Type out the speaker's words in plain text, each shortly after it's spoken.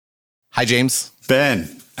Hi, James.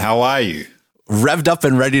 Ben, how are you? Revved up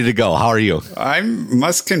and ready to go. How are you? I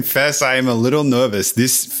must confess I am a little nervous.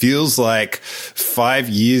 This feels like 5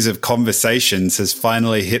 years of conversations has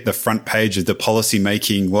finally hit the front page of the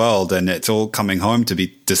policymaking world, and it's all coming home to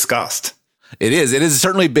be discussed. It is. It has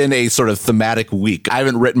certainly been a sort of thematic week. I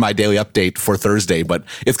haven't written my daily update for Thursday, but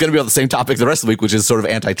it's going to be on the same topic the rest of the week, which is sort of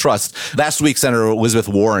antitrust. Last week, Senator Elizabeth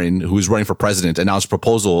Warren, who is running for president, announced a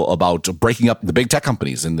proposal about breaking up the big tech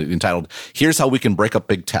companies and entitled, "Here's How We Can Break Up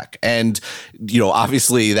Big Tech." And,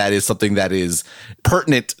 obviously that is something that is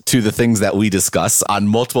pertinent to the things that we discuss on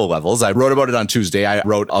multiple levels. I wrote about it on Tuesday. I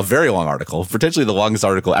wrote a very long article, potentially the longest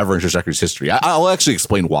article ever in Trajectory's history. I'll actually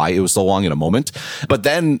explain why it was so long in a moment. But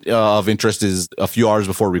then of interest is a few hours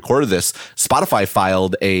before we recorded this, Spotify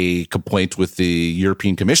filed a complaint with the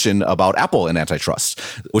European Commission about Apple and antitrust,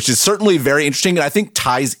 which is certainly very interesting and I think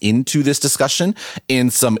ties into this discussion in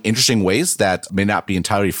some interesting ways that may not be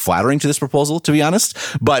entirely flattering to this proposal, to be honest,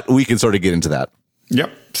 but we can sort of get into that.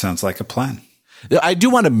 Yep, sounds like a plan. I do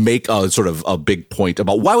want to make a sort of a big point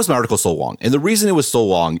about why was my article so long. And the reason it was so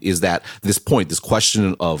long is that this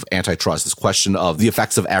question of antitrust, this question of the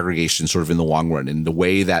effects of aggregation sort of in the long run and the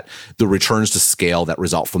way that the returns to scale that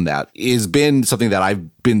result from that has been something that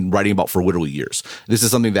I've been writing about for literally years. This is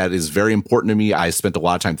something that is very important to me. I spent a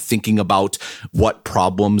lot of time thinking about what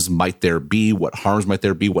problems might there be, what harms might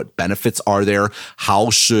there be, what benefits are there, how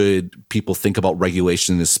should people think about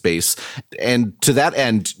regulation in this space. And to that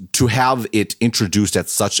end, to have it introduced at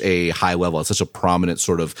such a high level, at such a prominent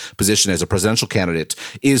sort of position as a presidential candidate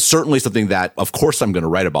is certainly something that, of course, I'm going to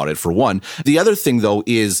write about it for one. The other thing, though,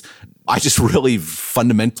 is I just really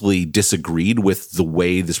fundamentally disagreed with the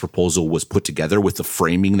way this proposal was put together, with the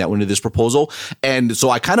framing that went into this proposal. And so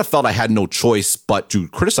I kind of felt I had no choice but to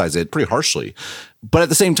criticize it pretty harshly. But at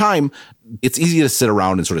the same time, it's easy to sit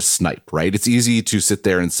around and sort of snipe, right? It's easy to sit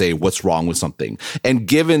there and say, what's wrong with something? And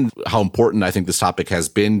given how important I think this topic has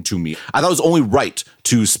been to me, I thought it was only right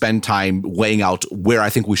to spend time laying out where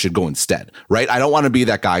I think we should go instead, right? I don't want to be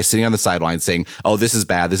that guy sitting on the sidelines saying, oh, this is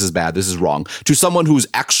bad, this is bad, this is wrong, to someone who's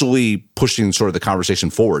actually pushing sort of the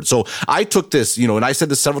conversation forward. So I took this, and I said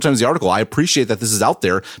this several times in the article, I appreciate that this is out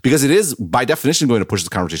there because it is by definition going to push the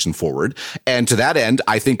conversation forward. And to that end,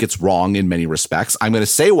 I think it's wrong in many respects. I'm going to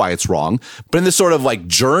say why it's wrong, but in this sort of like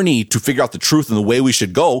journey to figure out the truth and the way we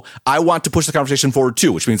should go, I want to push the conversation forward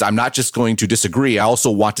too, which means I'm not just going to disagree. I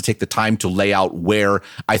also want to take the time to lay out where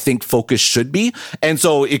I think focus should be. And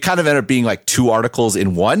so it kind of ended up being like two articles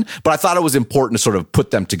in one, but I thought it was important to sort of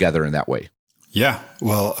put them together in that way. Yeah,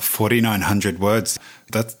 well, 4,900 words.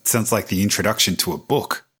 That sounds like the introduction to a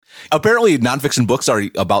book. Apparently, nonfiction books are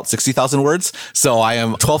about 60,000 words, so I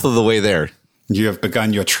am 12th of the way there. You have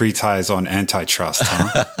begun your treatise on antitrust,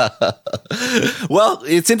 huh? Well,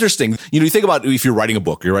 it's interesting. You think about if you're writing a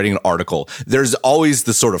book, you're writing an article, there's always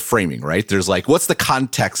this sort of framing, right? There's like, what's the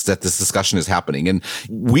context that this discussion is happening? And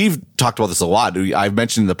we've talked about this a lot. I've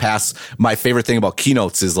mentioned in the past, my favorite thing about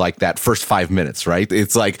keynotes is like that first 5 minutes, right?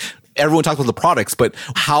 It's like, everyone talks about the products, but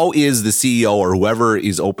how is the CEO or whoever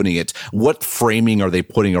is opening it, what framing are they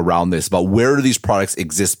putting around this about where do these products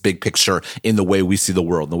exist big picture in the way we see the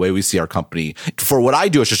world, the way we see our company? For what I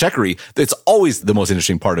do at Trajectory, that's always the most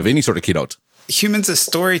interesting part of any sort of keynote. Humans are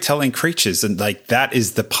storytelling creatures, and like that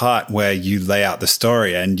is the part where you lay out the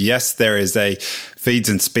story. And yes, there is a feeds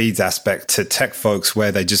and speeds aspect to tech folks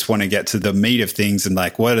where they just want to get to the meat of things and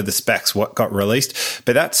like, what are the specs, what got released?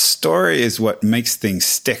 But that story is what makes things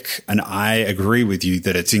stick. And I agree with you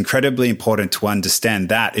that it's incredibly important to understand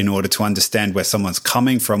that in order to understand where someone's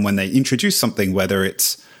coming from when they introduce something, whether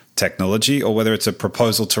it's technology or whether it's a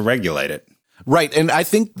proposal to regulate it. Right. And I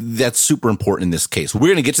think that's super important in this case. We're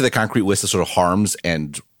going to get to the concrete list of sort of harms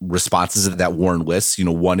and responses that Warren lists.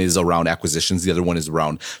 One is around acquisitions. The other one is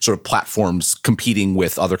around sort of platforms competing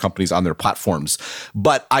with other companies on their platforms.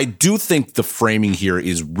 But I do think the framing here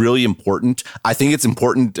is really important. I think it's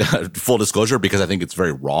important, full disclosure, because I think it's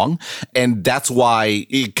very wrong. And that's why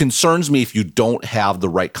it concerns me if you don't have the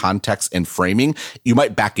right context and framing. You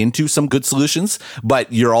might back into some good solutions,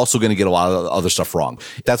 but you're also going to get a lot of other stuff wrong.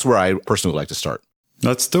 That's where I personally would like to start.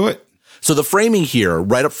 Let's do it. So the framing here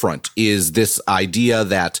right up front is this idea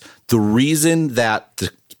that the reason that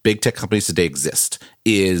the big tech companies today exist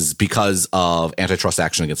is because of antitrust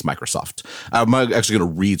action against Microsoft. I'm actually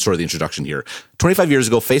going to read sort of the introduction here. 25 years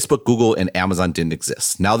ago, Facebook, Google, and Amazon didn't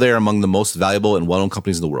exist. Now they are among the most valuable and well-known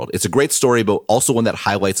companies in the world. It's a great story, but also one that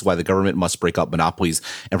highlights why the government must break up monopolies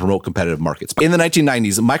and promote competitive markets. In the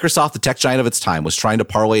 1990s, Microsoft, the tech giant of its time, was trying to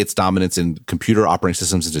parlay its dominance in computer operating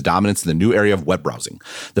systems into dominance in the new area of web browsing.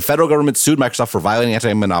 The federal government sued Microsoft for violating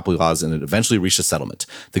anti-monopoly laws, and it eventually reached a settlement.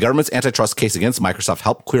 The government's antitrust case against Microsoft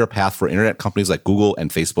helped clear a path for internet companies like Google and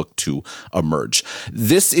Facebook to emerge.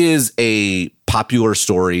 This is a popular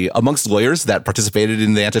story amongst lawyers that participated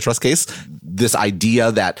in the antitrust case. This idea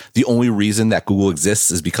that the only reason that Google exists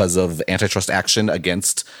is because of antitrust action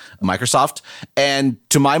against Microsoft. And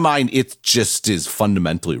to my mind, it just is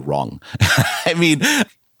fundamentally wrong. I mean,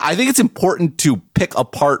 I think it's important to pick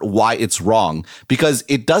apart why it's wrong, because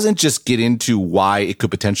it doesn't just get into why it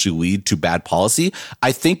could potentially lead to bad policy.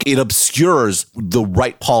 I think it obscures the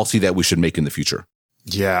right policy that we should make in the future.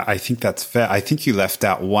 Yeah, I think that's fair. I think you left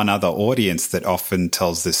out one other audience that often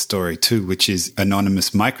tells this story too, which is anonymous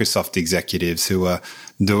Microsoft executives who are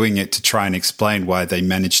doing it to try and explain why they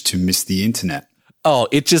managed to miss the internet. Oh,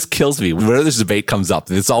 it just kills me. Whenever this debate comes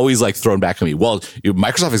up, it's always like thrown back at me. Well,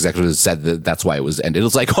 Microsoft executives said that that's why it was ended.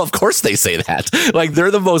 It's like, well, of course they say that. Like,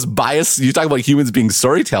 they're the most biased. You talk about humans being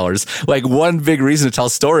storytellers. Like, one big reason to tell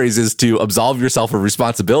stories is to absolve yourself of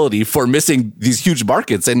responsibility for missing these huge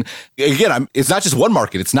markets. And again, it's not just one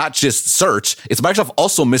market. It's not just search. It's Microsoft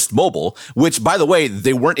also missed mobile, which, by the way,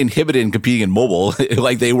 they weren't inhibited in competing in mobile.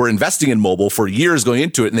 Like, they were investing in mobile for years going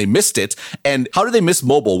into it, and they missed it. And how did they miss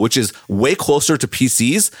mobile, which is way closer to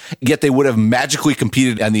PCs, yet they would have magically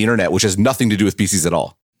competed on the internet, which has nothing to do with PCs at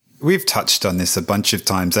all? We've touched on this a bunch of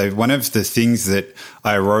times. One of the things that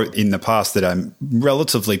I wrote in the past that I'm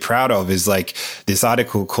relatively proud of is like this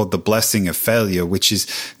article called The Blessing of Failure, which is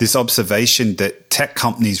this observation that tech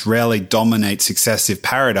companies rarely dominate successive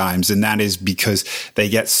paradigms. And that is because they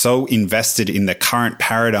get so invested in the current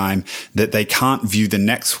paradigm that they can't view the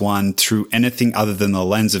next one through anything other than the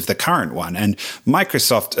lens of the current one. And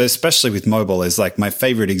Microsoft, especially with mobile, is like my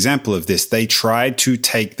favorite example of this. They tried to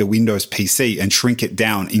take the Windows PC and shrink it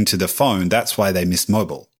down into the phone. That's why they missed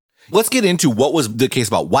mobile. Let's get into what was the case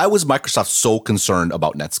about. Why was Microsoft so concerned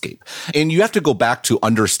about Netscape? And you have to go back to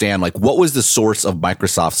understand, like, what was the source of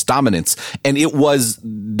Microsoft's dominance? And it was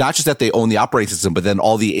not just that they own the operating system, but then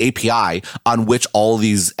all the API on which all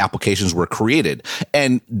these applications were created.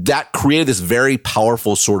 And that created this very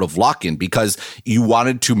powerful sort of lock-in, because you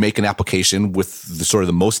wanted to make an application with the sort of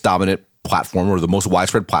the most dominant platform or the most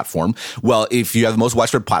widespread platform. Well, if you have the most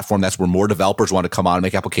widespread platform, that's where more developers want to come on and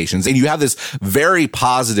make applications. And you have this very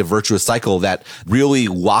positive virtuous cycle that really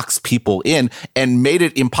locks people in and made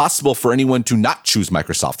it impossible for anyone to not choose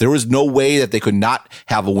Microsoft. There was no way that they could not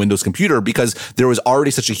have a Windows computer, because there was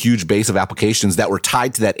already such a huge base of applications that were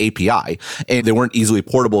tied to that API, and they weren't easily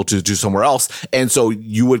portable to do somewhere else. And so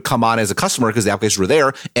you would come on as a customer because the applications were there.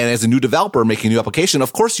 And as a new developer making a new application,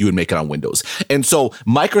 of course you would make it on Windows. And so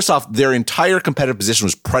Microsoft, their entire competitive position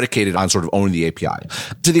was predicated on sort of owning the API.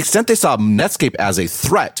 To the extent they saw Netscape as a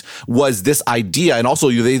threat was this idea, and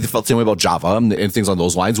also they felt the same way about Java and things on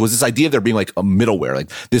those lines, was this idea of there being like a middleware, like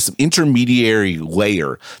this intermediary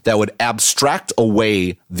layer that would abstract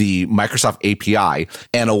away the Microsoft API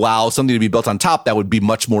and allow something to be built on top that would be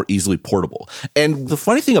much more easily portable. And the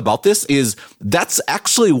funny thing about this is that's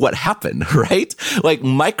actually what happened, right? Like,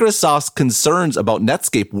 Microsoft's concerns about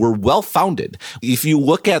Netscape were well-founded. If you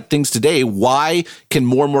look at things today, why can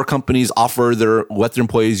more and more companies let their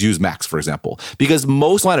employees use Macs, for example? Because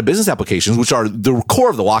most line of business applications, which are the core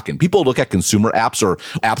of the lock-in, people look at consumer apps or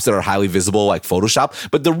apps that are highly visible like Photoshop,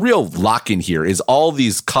 but the real lock-in here is all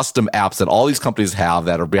these custom apps that all these companies have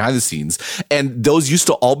that are behind the scenes. And those used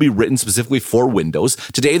to all be written specifically for Windows.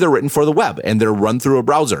 Today, they're written for the web and they're run through a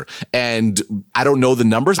browser. And I don't know the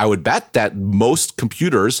numbers. I would bet that most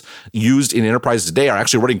computers used in enterprise today are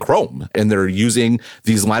actually running Chrome, and they're using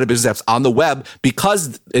these line of business apps on the web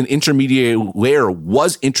because an intermediate layer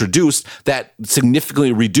was introduced that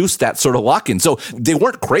significantly reduced that sort of lock-in. So they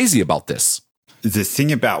weren't crazy about this. The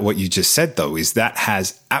thing about what you just said, though, is that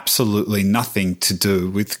has absolutely nothing to do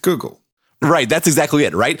with Google. Right. That's exactly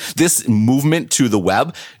it, right? This movement to the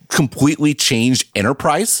web completely changed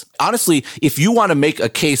enterprise. Honestly, if you want to make a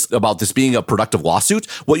case about this being a productive lawsuit,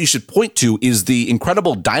 what you should point to is the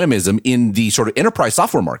incredible dynamism in the sort of enterprise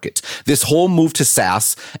software market. This whole move to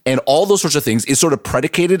SaaS and all those sorts of things is sort of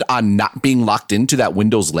predicated on not being locked into that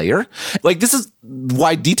Windows layer. Like, this is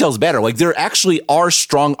why details matter. Like, there actually are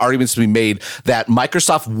strong arguments to be made that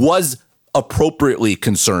Microsoft was appropriately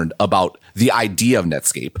concerned about the idea of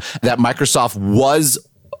Netscape, that Microsoft was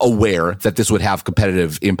aware that this would have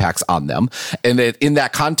competitive impacts on them. And that in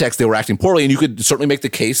that context, they were acting poorly. And you could certainly make the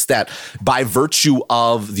case that by virtue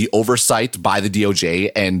of the oversight by the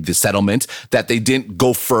DOJ and the settlement, that they didn't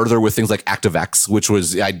go further with things like ActiveX, which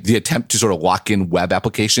was the attempt to sort of lock in web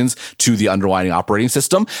applications to the underlying operating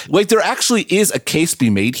system. Like, there actually is a case to be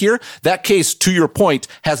made here. That case, to your point,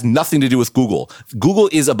 has nothing to do with Google. Google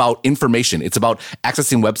is about information. It's about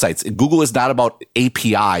accessing websites. Google is not about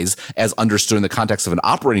APIs as understood in the context of an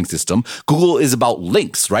operating system. Google is about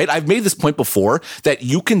links, right? I've made this point before that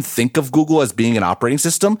you can think of Google as being an operating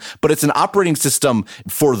system, but it's an operating system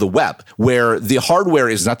for the web, where the hardware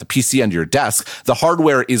is not the PC under your desk. The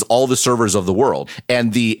hardware is all the servers of the world.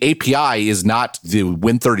 And the API is not the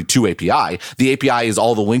Win32 API. The API is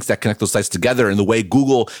all the links that connect those sites together, and the way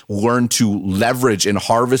Google learned to leverage and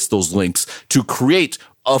harvest those links to create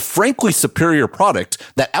a frankly superior product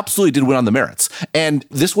that absolutely did win on the merits. And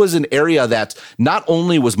this was an area that not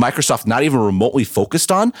only was Microsoft not even remotely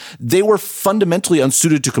focused on, they were fundamentally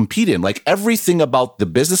unsuited to compete in. Like, everything about the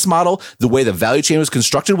business model, the way the value chain was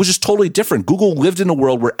constructed was just totally different. Google lived in a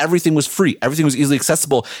world where everything was free, everything was easily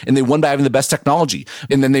accessible, and they won by having the best technology.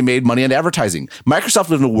 And then they made money on advertising. Microsoft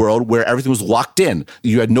lived in a world where everything was locked in.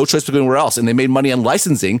 You had no choice to go anywhere else, and they made money on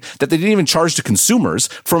licensing that they didn't even charge to consumers.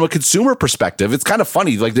 From a consumer perspective, it's kind of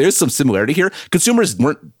funny. Like, there's some similarity here. Consumers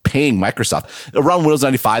weren't paying Microsoft. Around Windows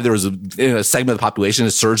 95, there was in a segment of the population,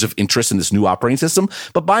 a surge of interest in this new operating system.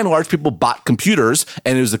 But by and large, people bought computers,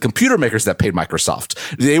 and it was the computer makers that paid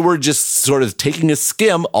Microsoft. They were just sort of taking a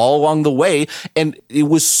skim all along the way. And it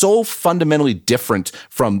was so fundamentally different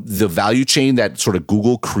from the value chain that sort of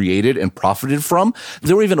Google created and profited from.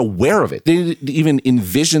 They weren't even aware of it. They didn't even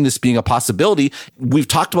envision this being a possibility. We've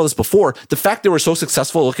talked about this before. The fact they were so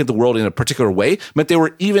successful looking at the world in a particular way meant they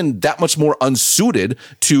were even that much more unsuited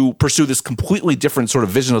to pursue this completely different sort of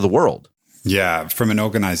vision of the world. Yeah, from an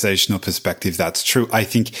organizational perspective, that's true. I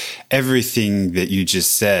think everything that you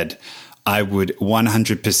just said, I would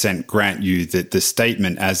 100% grant you that the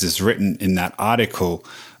statement as is written in that article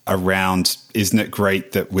around, isn't it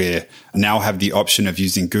great that we now have the option of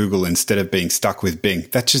using Google instead of being stuck with Bing?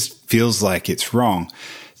 That just feels like it's wrong.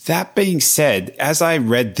 That being said, as I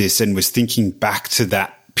read this and was thinking back to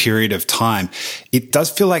that period of time, it does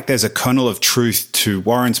feel like there's a kernel of truth to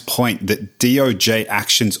Warren's point that DOJ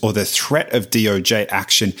actions, or the threat of DOJ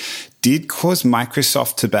action, did cause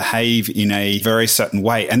Microsoft to behave in a very certain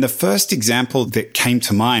way. And the first example that came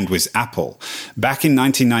to mind was Apple. Back in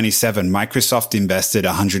 1997, Microsoft invested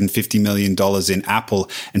 $150 million in Apple,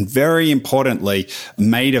 and very importantly,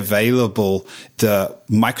 made available the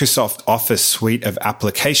Microsoft Office suite of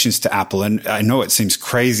applications to Apple. And I know it seems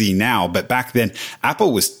crazy now, but back then,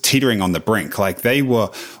 Apple was teetering on the brink. Like, they were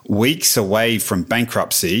weeks away from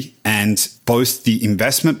bankruptcy, and both the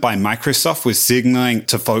investment by Microsoft was signaling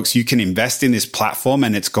to folks, you can invest in this platform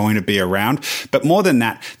and it's going to be around. But more than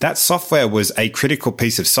that, that software was a critical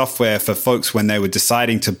piece of software for folks when they were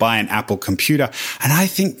deciding to buy an Apple computer. And I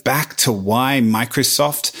think back to why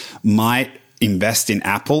Microsoft might invest in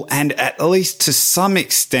Apple, and at least to some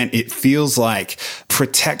extent, it feels like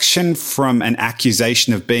protection from an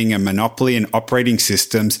accusation of being a monopoly in operating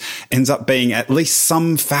systems ends up being at least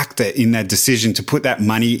some factor in their decision to put that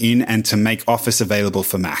money in and to make Office available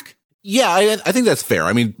for Mac. Yeah, I think that's fair.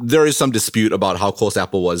 I mean, there is some dispute about how close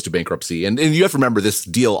Apple was to bankruptcy. And you have to remember, this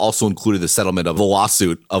deal also included the settlement of a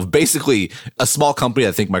lawsuit of basically a small company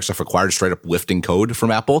I think Microsoft acquired, straight up lifting code from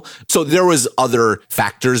Apple. So there was other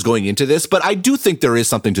factors going into this. But I do think there is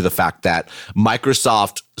something to the fact that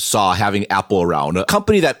Microsoft saw having Apple around, a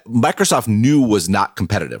company that Microsoft knew was not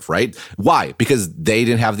competitive, right? Why? Because they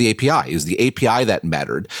didn't have the API. It was the API that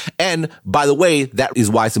mattered. And by the way, that is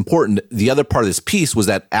why it's important. The other part of this piece was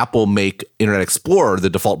that Apple make Internet Explorer the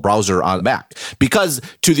default browser on Mac, because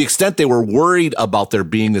to the extent they were worried about there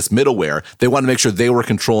being this middleware, they wanted to make sure they were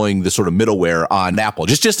controlling the sort of middleware on Apple,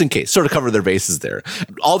 just in case, sort of cover their bases there.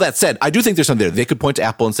 All that said, I do think there's something there. They could point to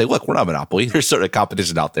Apple and say, look, we're not a monopoly. There's sort of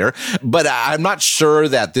competition out there. But I'm not sure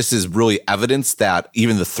that this is really evidence that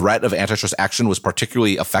even the threat of antitrust action was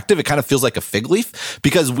particularly effective. It kind of feels like a fig leaf,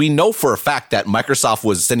 because we know for a fact that Microsoft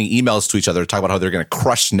was sending emails to each other to talk about how they're going to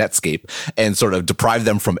crush Netscape and sort of deprive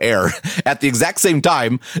them from air at the exact same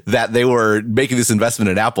time that they were making this investment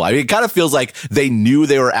in Apple. I mean, it kind of feels like they knew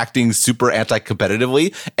they were acting super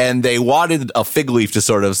anti-competitively, and they wanted a fig leaf to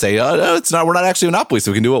sort of say, oh, no, it's not, we're not actually a monopoly,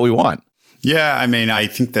 so we can do what we want. Yeah, I mean, I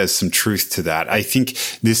think there's some truth to that. I think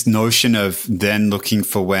this notion of then looking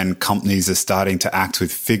for when companies are starting to act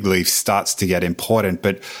with fig leaves starts to get important.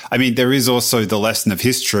 But I mean, there is also the lesson of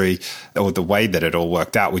history or the way that it all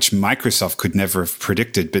worked out, which Microsoft could never have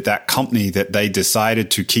predicted. But that company that they decided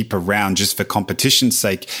to keep around just for competition's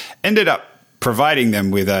sake ended up providing them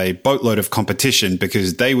with a boatload of competition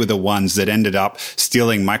because they were the ones that ended up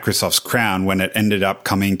stealing Microsoft's crown when it ended up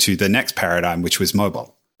coming to the next paradigm, which was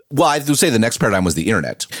mobile. Well, I would say the next paradigm was the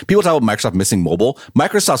internet. People talk about Microsoft missing mobile.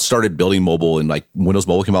 Microsoft started building mobile in like Windows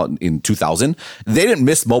Mobile came out in 2000. They didn't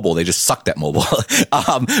miss mobile. They just sucked at mobile.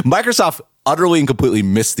 Microsoft utterly and completely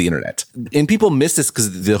missed the internet. And people miss this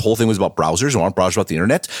because the whole thing was about browsers and browsers about the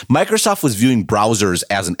internet. Microsoft was viewing browsers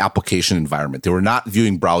as an application environment. They were not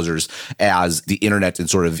viewing browsers as the internet and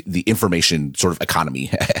sort of the information sort of economy,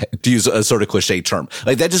 to use a sort of cliche term.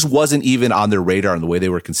 Like that just wasn't even on their radar in the way they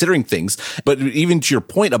were considering things. But even to your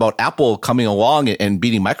point about Apple coming along and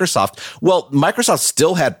beating Microsoft, well, Microsoft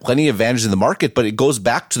still had plenty of advantage in the market, but it goes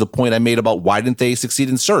back to the point I made about why didn't they succeed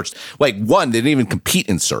in search? Like one, they didn't even compete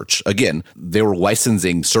in search. Again, they were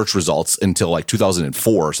licensing search results until like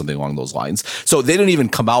 2004 or something along those lines. So they didn't even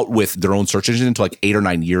come out with their own search engine until like 8 or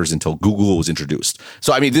 9 years until Google was introduced.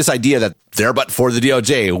 So, I mean, this idea that they're but for the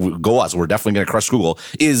DOJ, go us, we're definitely going to crush Google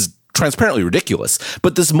is transparently ridiculous.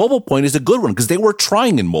 But this mobile point is a good one because they were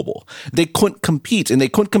trying in mobile. They couldn't compete, and they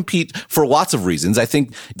couldn't compete for lots of reasons. I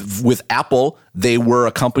think with Apple, they were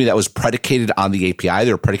a company that was predicated on the API.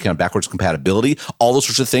 They were predicated on backwards compatibility, all those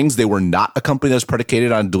sorts of things. They were not a company that was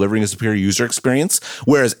predicated on delivering a superior user experience.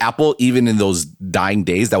 Whereas Apple, even in those dying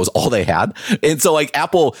days, that was all they had. And so like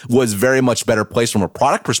Apple was very much better placed from a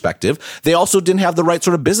product perspective. They also didn't have the right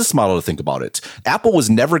sort of business model to think about it. Apple was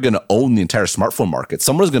never going to own the entire smartphone market.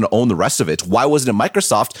 Someone was going to own the rest of it. Why wasn't it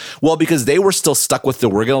Microsoft? Well, because they were still stuck with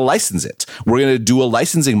we're going to license it. We're going to do a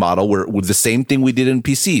licensing model where with the same thing we did in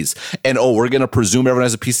PCs. And we're going to presume everyone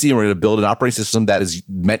has a PC and we're going to build an operating system that is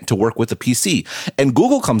meant to work with a PC. And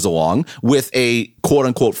Google comes along with a quote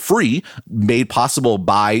unquote free, made possible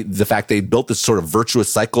by the fact they built this sort of virtuous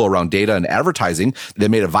cycle around data and advertising that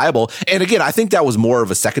made it viable. And again, I think that was more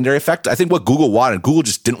of a secondary effect. I think what Google wanted, Google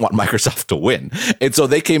just didn't want Microsoft to win. And so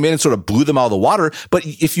they came in and sort of blew them out of the water. But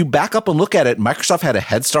if you back up and look at it, Microsoft had a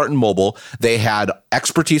head start in mobile. They had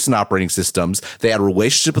expertise in operating systems. They had a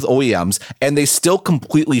relationship with OEMs, and they still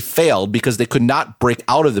completely failed because they could not break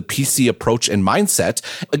out of the PC approach and mindset.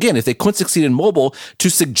 Again, if they couldn't succeed in mobile, to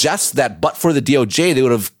suggest that but for the DOJ, they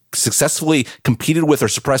would have successfully competed with or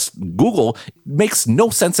suppressed Google makes no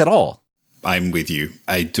sense at all. I'm with you.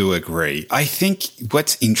 I do agree. I think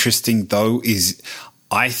what's interesting, though, is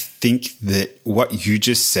I think that what you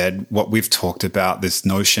just said, what we've talked about, this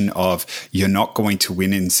notion of you're not going to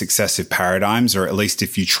win in successive paradigms, or at least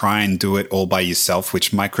if you try and do it all by yourself,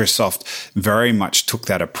 which Microsoft very much took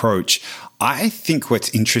that approach. I think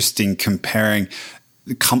what's interesting comparing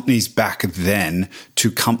companies back then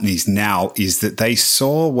to companies now is that they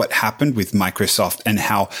saw what happened with Microsoft and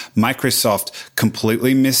how Microsoft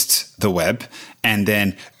completely missed the web and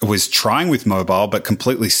then was trying with mobile, but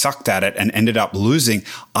completely sucked at it and ended up losing.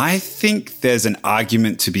 I think there's an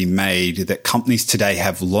argument to be made that companies today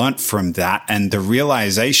have learnt from that. And the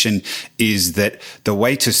realization is that the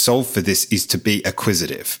way to solve for this is to be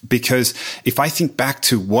acquisitive. Because if I think back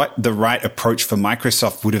to what the right approach for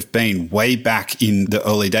Microsoft would have been way back in the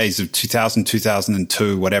early days of 2000,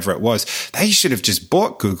 2002, whatever it was, they should have just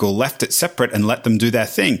bought Google, left it separate and let them do their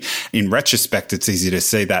thing. In retrospect, it's easy to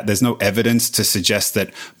say that. There's no evidence to suggest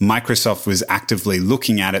that Microsoft was actively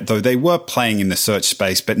looking at it, though they were playing in the search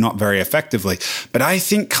space, but not very effectively. But I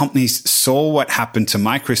think companies saw what happened to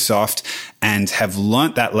Microsoft and have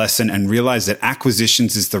learnt that lesson and realized that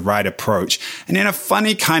acquisitions is the right approach. And in a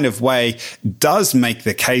funny kind of way, does make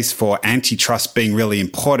the case for antitrust being really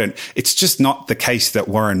important. It's just not the case that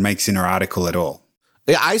Warren makes in her article at all.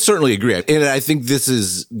 Yeah, I certainly agree. And I think this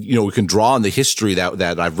is, we can draw on the history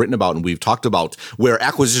that I've written about and we've talked about where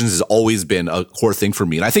acquisitions has always been a core thing for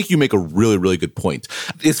me. And I think you make a really, really good point.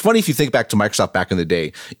 It's funny if you think back to Microsoft back in the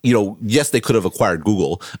day, yes, they could have acquired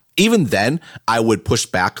Google. Even then, I would push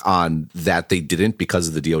back on that they didn't because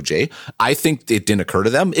of the DOJ. I think it didn't occur to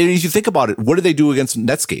them. And if you think about it, what did they do against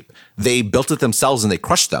Netscape? They built it themselves and they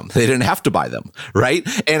crushed them. They didn't have to buy them, right?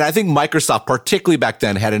 And I think Microsoft, particularly back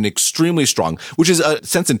then, had an extremely strong, which is a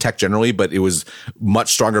sense in tech generally, but it was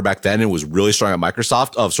much stronger back then. It was really strong at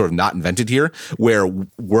Microsoft of sort of not invented here, where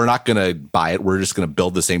we're not going to buy it. We're just going to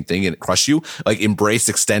build the same thing and crush you. Like embrace,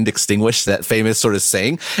 extend, extinguish, that famous sort of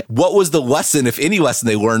saying. What was the lesson, if any lesson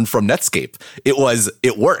they learned learned from Netscape?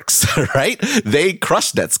 It works, right? They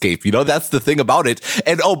crushed Netscape. That's the thing about it.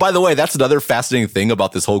 And oh, by the way, that's another fascinating thing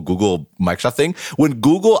about this whole Google Microsoft thing. When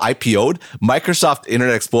Google IPO'd, Microsoft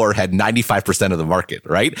Internet Explorer had 95% of the market,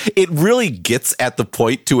 right? It really gets at the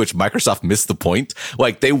point to which Microsoft missed the point.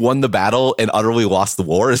 Like, they won the battle and utterly lost the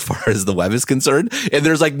war as far as the web is concerned. And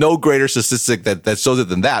there's like no greater statistic that shows it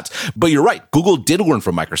than that. But you're right. Google did learn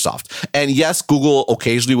from Microsoft. And yes, Google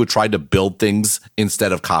occasionally would try to build things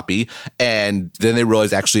instead of copy. And then they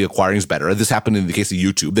realized actually acquiring is better. This happened in the case of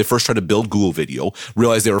YouTube. They first tried to build Google Video,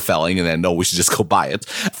 realized they were failing, and then, no, we should just go buy it.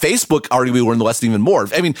 Facebook arguably learned the lesson even more.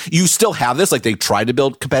 I mean, you still have this. Like, they tried to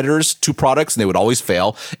build competitors to products and they would always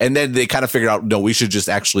fail. And then they kind of figured out, no, we should just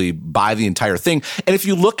actually buy the entire thing. And if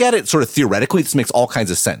you look at it sort of theoretically, this makes all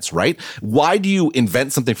kinds of sense, right? Why do you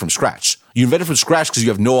invent something from scratch? You invent it from scratch because you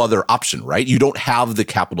have no other option, right? You don't have the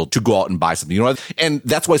capital to go out and buy something. And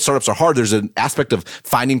that's why startups are hard. There's an aspect of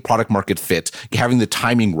finding product market fit, having the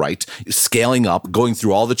timing right, scaling up, going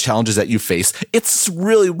through all the challenges that you face. It's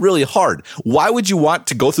really, really hard. Why would you want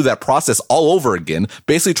to go through that process all over again,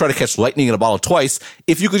 basically try to catch lightning in a bottle twice,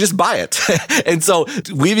 if you could just buy it? And so,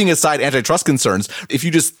 leaving aside antitrust concerns, if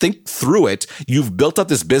you just think through it, you've built up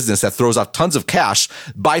this business that throws off tons of cash.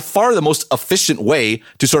 By far the most efficient way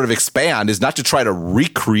to sort of expand is not to try to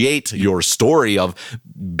recreate your story of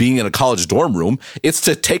being in a college dorm room. It's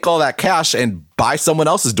to take all that cash and buy someone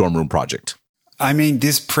else's dorm room project. I mean,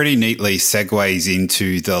 this pretty neatly segues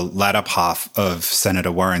into the latter half of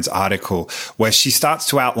Senator Warren's article, where she starts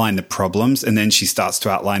to outline the problems and then she starts to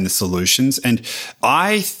outline the solutions. And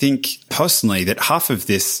I think personally that half of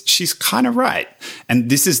this, she's kind of right. And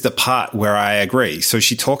this is the part where I agree. So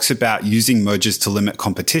she talks about using mergers to limit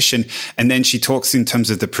competition. And then she talks in terms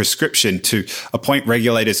of the prescription to appoint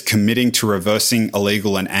regulators committing to reversing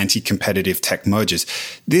illegal and anti-competitive tech mergers.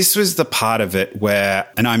 This was the part of it where,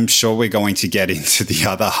 and I'm sure we're going to get into the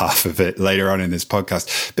other half of it later on in this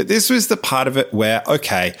podcast. But this was the part of it where,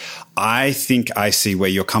 okay, I think I see where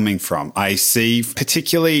you're coming from. I see,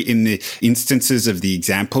 particularly in the instances of the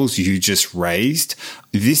examples you just raised,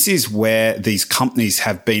 this is where these companies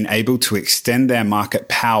have been able to extend their market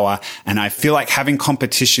power. And I feel like having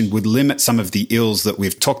competition would limit some of the ills that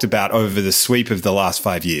we've talked about over the sweep of the last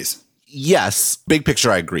 5 years. Yes, big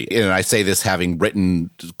picture, I agree. And I say this having written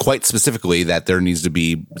quite specifically that there needs to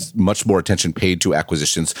be much more attention paid to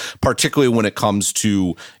acquisitions, particularly when it comes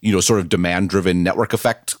to, sort of demand-driven network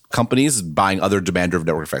effect companies buying other demand-driven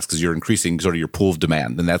network effects, because you're increasing sort of your pool of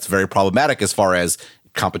demand. And that's very problematic as far as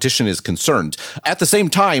competition is concerned. At the same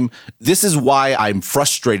time, this is why I'm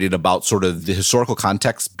frustrated about sort of the historical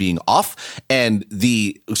context being off and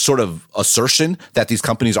the sort of assertion that these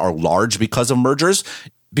companies are large because of mergers.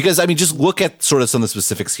 Because, I mean, just look at sort of some of the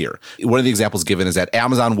specifics here. One of the examples given is that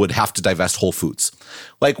Amazon would have to divest Whole Foods.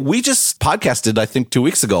 Like, we just podcasted, I think 2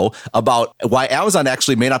 weeks ago, about why Amazon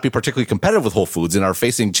actually may not be particularly competitive with Whole Foods and are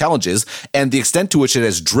facing challenges, and the extent to which it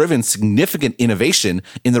has driven significant innovation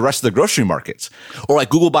in the rest of the grocery market. Or like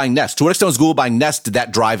Google buying Nest. To what extent was Google buying Nest? Did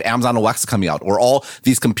that drive Amazon Alexa coming out? Or all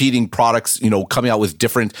these competing products, coming out with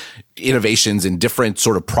different innovations and different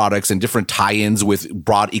sort of products and different tie-ins with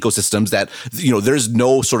broad ecosystems that, there's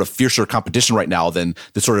no sort of fiercer competition right now than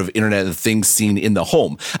the sort of Internet of Things seen in the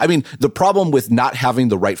home. I mean, the problem with not having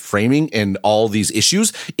the right framing in all these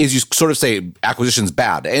issues is you sort of say acquisition's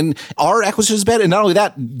bad. And are acquisitions bad? And not only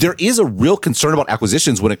that, there is a real concern about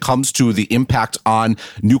acquisitions when it comes to the impact on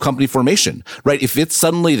new company formation, right? If it's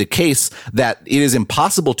suddenly the case that it is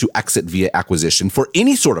impossible to exit via acquisition for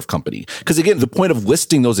any sort of company, because again, the point of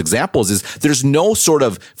listing those examples is there's no sort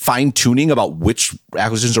of fine tuning about which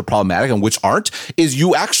acquisitions are problematic and which aren't, is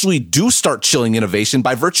you actually do start chilling innovation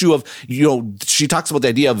by virtue of, she talks about the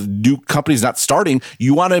idea of new companies not starting.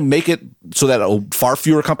 You want to make it so that far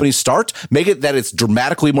fewer companies start, make it that it's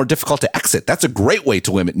dramatically more difficult to exit. That's a great way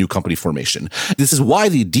to limit new company formation. This is why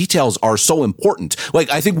the details are so important. Like,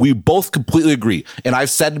 I think we both completely agree. And I've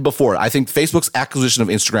said it before, I think Facebook's acquisition of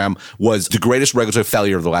Instagram was the greatest regulatory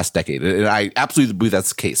failure of the last decade. And I absolutely believe that's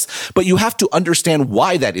the case. But you have to understand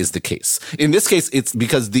why that is the case. In this case, it's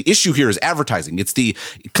because the issue here is advertising. It's the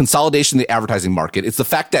consolidation of the advertising market. It's the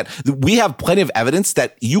fact that we have plenty of evidence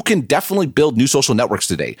that you can definitely build new social networks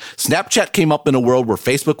today. Snapchat came up in a world where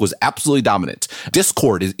Facebook was absolutely dominant.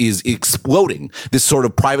 Discord is exploding. This sort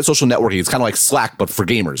of private social networking. It's kind of like Slack, but for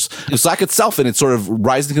gamers. Slack itself and its sort of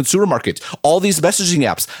rising consumer market. All these messaging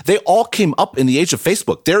apps, they all came up in the age of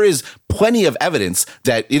Facebook. There is plenty of evidence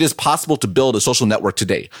that it is possible to build a social network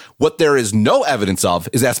today. What there is no evidence of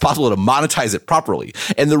is that it's possible to monetize it properly.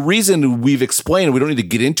 And the reason we've explained, we don't need to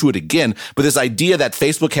get into it again, but this idea that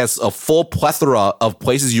Facebook has a full plethora of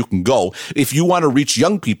places you can go. If you want to reach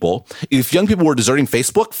young people, if young people were deserting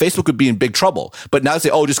Facebook, Facebook would be in big trouble. But now they say,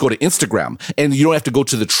 oh, just go to Instagram, and you don't have to go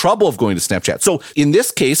to the trouble of going to Snapchat. So in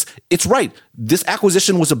this case, it's right. This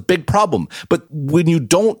acquisition was a big problem. But when you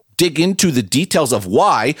don't dig into the details of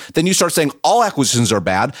why, then you start saying all acquisitions are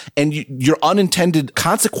bad, and your unintended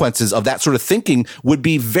consequences of that sort of thinking would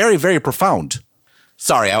be very, very profound.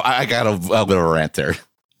 Sorry, I got a little rant there.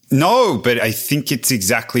 No, but I think it's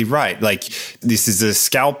exactly right. Like, this is a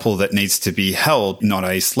scalpel that needs to be held, not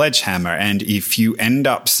a sledgehammer. And if you end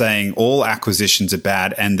up saying all acquisitions are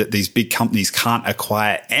bad and that these big companies can't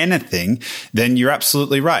acquire anything, then you're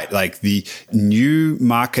absolutely right. Like, the new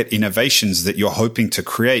market innovations that you're hoping to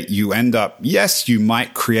create, you end up, yes, you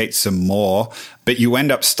might create some more, but you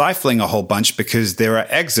end up stifling a whole bunch because there are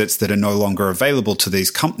exits that are no longer available to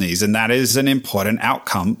these companies. And that is an important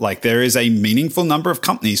outcome. Like, there is a meaningful number of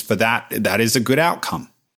companies for that. That is a good outcome.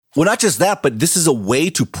 Well, not just that, but this is a way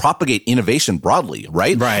to propagate innovation broadly,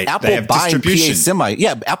 right? Right. Apple buying PA Semi.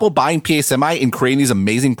 Yeah, Apple buying PA Semi and creating these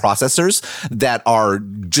amazing processors that are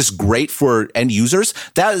just great for end users.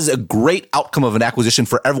 That is a great outcome of an acquisition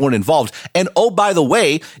for everyone involved. And oh, by the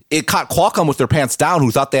way, it caught Qualcomm with their pants down,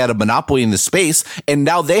 who thought they had a monopoly in the space. And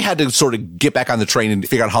now they had to sort of get back on the train and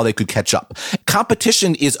figure out how they could catch up.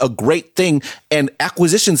 Competition is a great thing, and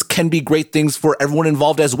acquisitions can be great things for everyone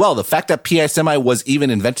involved as well. The fact that PA Semi was even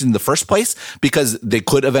invented in the first place because they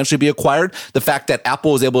could eventually be acquired, the fact that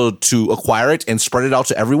Apple was able to acquire it and spread it out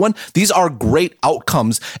to everyone, these are great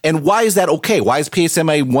outcomes. And why is that okay? Why is PA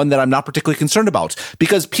Semi one that I'm not particularly concerned about?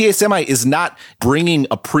 Because PA Semi is not bringing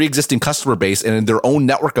a pre-existing customer base and their own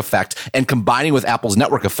network effect and combining with Apple's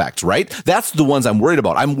network effect, right? That's the ones I'm worried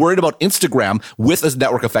about. I'm worried about Instagram with a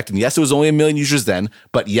network effect. And yes, it was only 1 million users then,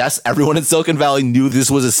 but yes, everyone in Silicon Valley knew this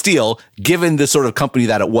was a steal given the sort of company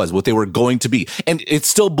that it was, what they were going to be. And it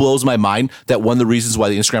still blows my mind that one of the reasons why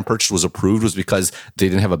the Instagram purchase was approved was because they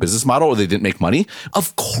didn't have a business model or they didn't make money.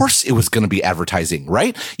 Of course it was going to be advertising,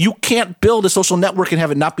 right? You can't build a social network and have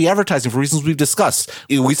it not be advertising for reasons we've discussed.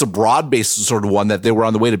 At least a broad-based sort of one that they were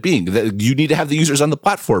on the way to being. That you need to have the users on the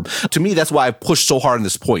platform. To me, that's why I pushed so hard on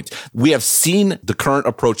this point. We have seen the current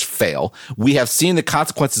approach fail. We have seen the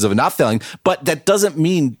consequences of it not failing, but that doesn't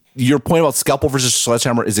mean your point about scalpel versus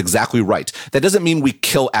sledgehammer is exactly right. That doesn't mean we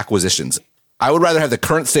kill acquisitions. I would rather have the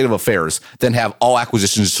current state of affairs than have all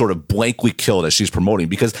acquisitions sort of blankly killed as she's promoting,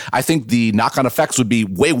 because I think the knock-on effects would be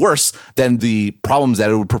way worse than the problems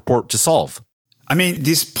that it would purport to solve. I mean,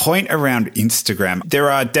 this point around Instagram,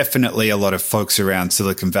 there are definitely a lot of folks around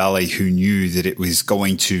Silicon Valley who knew that it was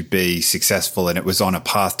going to be successful and it was on a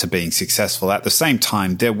path to being successful. At the same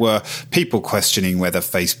time, there were people questioning whether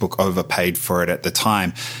Facebook overpaid for it at the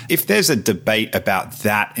time. If there's a debate about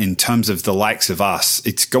that in terms of the likes of us,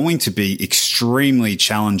 it's going to be extremely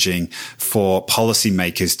challenging for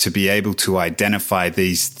policymakers to be able to identify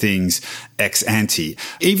these things ex ante.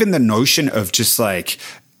 Even the notion of just like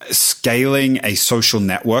scaling a social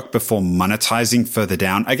network before monetizing further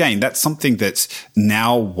down. Again, that's something that's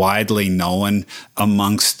now widely known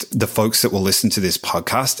amongst the folks that will listen to this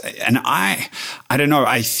podcast. And I don't know,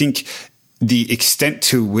 I think the extent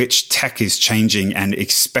to which tech is changing and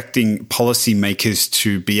expecting policymakers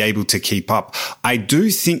to be able to keep up, I do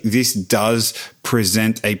think this does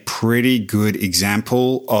present a pretty good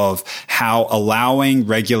example of how allowing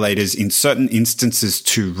regulators in certain instances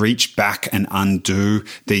to reach back and undo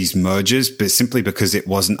these mergers, but simply because it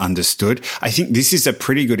wasn't understood. I think this is a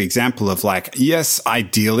pretty good example of like, yes,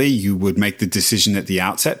 ideally you would make the decision at the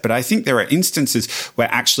outset, but I think there are instances where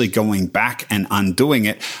actually going back and undoing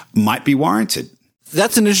it might be warranted.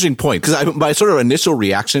 That's an interesting point, because my sort of initial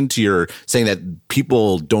reaction to your saying that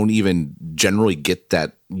people don't even generally get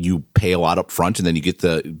that you pay a lot up front and then you get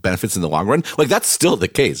the benefits in the long run. Like, that's still the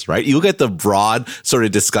case, right? You look at the broad sort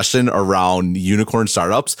of discussion around unicorn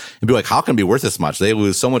startups and be like, how can it be worth this much? They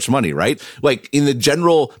lose so much money, right? Like, in the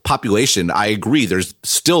general population, I agree. There's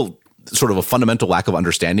still sort of a fundamental lack of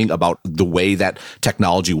understanding about the way that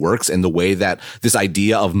technology works and the way that this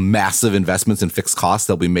idea of massive investments and fixed costs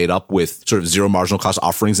that'll be made up with sort of zero marginal cost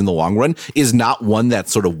offerings in the long run is not one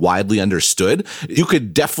that's sort of widely understood. You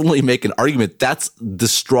could definitely make an argument that's the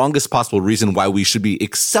strongest possible reason why we should be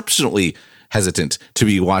exceptionally hesitant to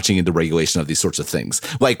be launching into regulation of these sorts of things.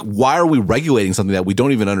 Like, why are we regulating something that we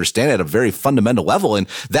don't even understand at a very fundamental level? And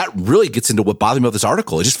that really gets into what bothered me about this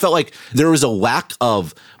article. It just felt like there was a lack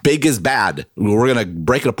of big is bad. We're going to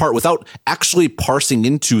break it apart without actually parsing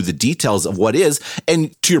into the details of what is.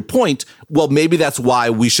 And to your point, well, maybe that's why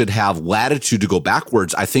we should have latitude to go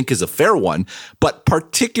backwards, I think is a fair one. But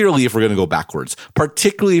particularly if we're going to go backwards,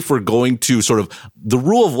 particularly if we're going to sort of, the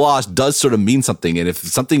rule of law does sort of mean something. And if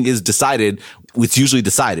something is decided, it's usually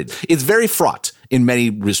decided. It's very fraught in many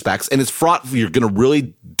respects. And it's fraught. You're going to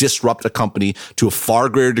really disrupt a company to a far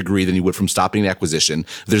greater degree than you would from stopping an acquisition.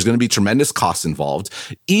 There's going to be tremendous costs involved.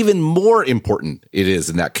 Even more important it is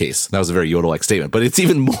in that case. That was a very Yoda-like statement, but it's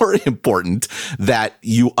even more important that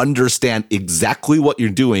you understand exactly what you're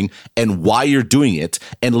doing and why you're doing it,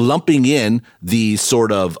 and lumping in the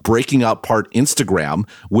sort of breaking apart Instagram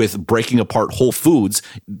with breaking apart Whole Foods,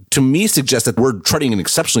 to me suggests that we're treading in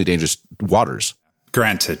exceptionally dangerous waters.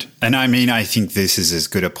 Granted. And I mean, I think this is as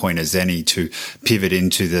good a point as any to pivot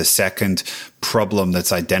into the second problem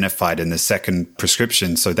that's identified in the second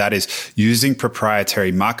prescription. So that is using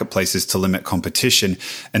proprietary marketplaces to limit competition.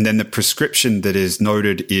 And then the prescription that is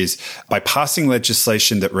noted is by passing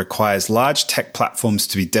legislation that requires large tech platforms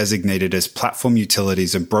to be designated as platform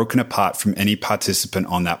utilities and broken apart from any participant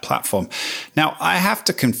on that platform. Now, I have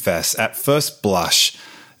to confess, at first blush,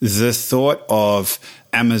 the thought of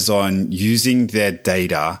Amazon using their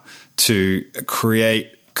data to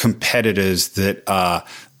create competitors that are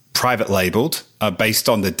private labeled based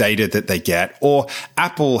on the data that they get, or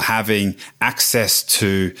Apple having access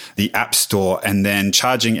to the App Store and then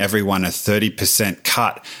charging everyone a 30%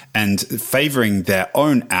 cut and favoring their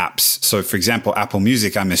own apps. So, for example, Apple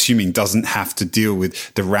Music, I'm assuming, doesn't have to deal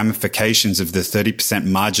with the ramifications of the 30%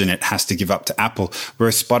 margin it has to give up to Apple,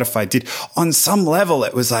 whereas Spotify did. On some level,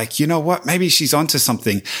 it was like, you know what, maybe she's onto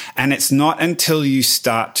something. And it's not until you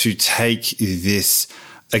start to take this,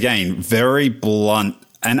 again, very blunt,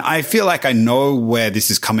 and I feel like I know where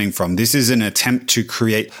this is coming from. This is an attempt to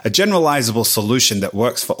create a generalizable solution that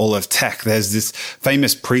works for all of tech. There's this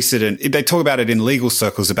famous precedent. They talk about it in legal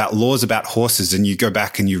circles about laws about horses, and you go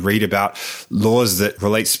back and you read about laws that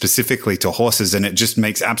relate specifically to horses, and it just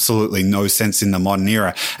makes absolutely no sense in the modern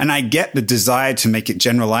era. And I get the desire to make it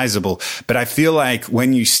generalizable, but I feel like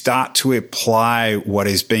when you start to apply what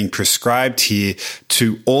is being prescribed here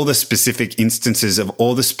to all the specific instances of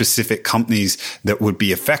all the specific companies that would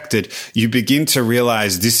be affected, you begin to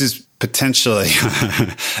realize this is potentially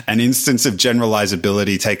an instance of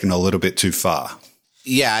generalizability taken a little bit too far.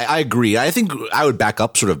 Yeah, I agree. I think I would back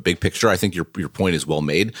up sort of big picture. I think your point is well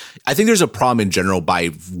made. I think there's a problem in general by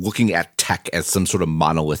looking at tech as some sort of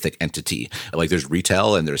monolithic entity. Like there's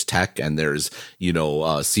retail and there's tech and there's,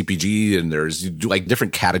 CPG and there's like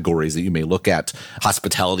different categories that you may look at,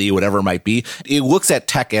 hospitality, whatever it might be. It looks at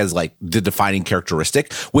tech as like the defining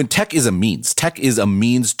characteristic when tech is a means. Tech is a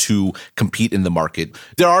means to compete in the market.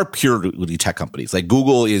 There are purely tech companies. Like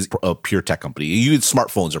Google is a pure tech company.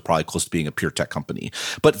 Smartphones are probably close to being a pure tech company.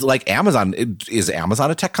 But like Amazon, is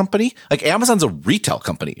Amazon a tech company? Like Amazon's a retail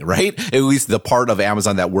company, right? At least the part of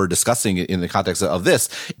Amazon that we're discussing in the context of this,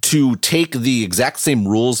 to take the exact same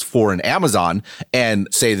rules for an Amazon and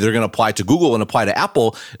say they're going to apply to Google and apply to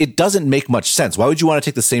Apple, it doesn't make much sense. Why would you want to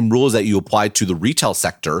take the same rules that you apply to the retail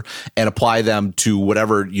sector and apply them to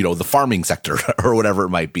whatever, the farming sector or whatever it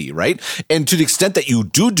might be, right? And to the extent that you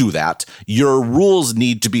do that, your rules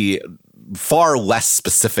need to be far less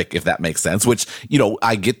specific, if that makes sense, which,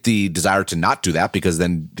 I get the desire to not do that because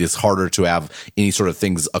then it's harder to have any sort of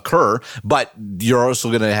things occur, but you're also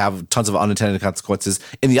going to have tons of unintended consequences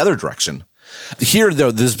in the other direction. Here,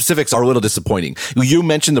 though, the specifics are a little disappointing. You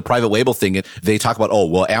mentioned the private label thing. And they talk about,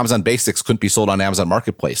 Amazon Basics couldn't be sold on Amazon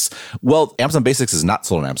Marketplace. Well, Amazon Basics is not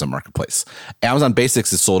sold on Amazon Marketplace. Amazon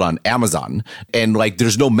Basics is sold on Amazon. And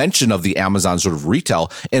there's no mention of the Amazon sort of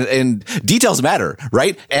retail. And details matter,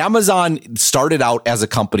 right? Amazon started out as a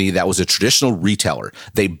company that was a traditional retailer.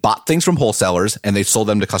 They bought things from wholesalers and they sold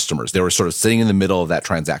them to customers. They were sort of sitting in the middle of that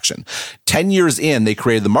transaction. 10 years in, they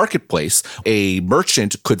created the marketplace. A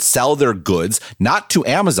merchant could sell their goods not to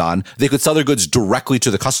Amazon. They could sell their goods directly to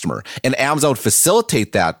the customer, and Amazon would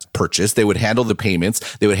facilitate that purchase. They would handle the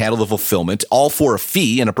payments. They would handle the fulfillment, all for a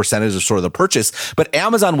fee and a percentage of sort of the purchase. But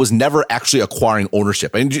Amazon was never actually acquiring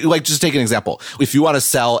ownership. And just take an example. If you want to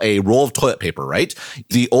sell a roll of toilet paper, right?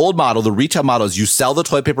 The old model, the retail model is you sell the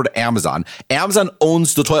toilet paper to Amazon. Amazon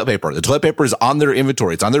owns the toilet paper. The toilet paper is on their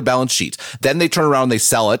inventory. It's on their balance sheet. Then they turn around and they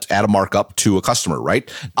sell it at a markup to a customer,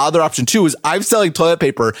 right? Other option two is I'm selling toilet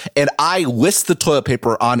paper and I list the toilet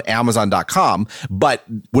paper on Amazon.com, but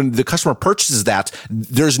when the customer purchases that,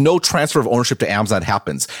 there's no transfer of ownership to Amazon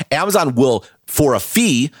happens. Amazon will for a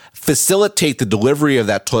fee, facilitate the delivery of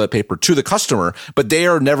that toilet paper to the customer, but they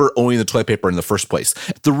are never owning the toilet paper in the first place.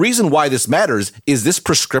 The reason why this matters is this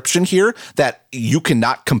prescription here that you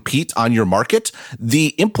cannot compete on your market.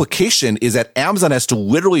 The implication is that Amazon has to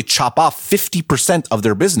literally chop off 50% of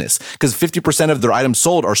their business because 50% of their items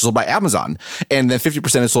sold are sold by Amazon, and then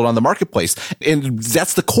 50% is sold on the marketplace. And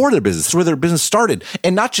that's the core of their business. That's where their business started.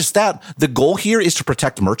 And not just that, the goal here is to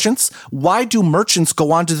protect merchants. Why do merchants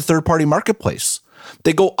go onto the third-party marketplace?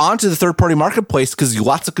 They go onto the third-party marketplace because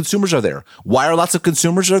lots of consumers are there. Why are lots of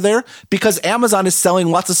consumers are there? Because Amazon is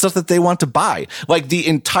selling lots of stuff that they want to buy. Like the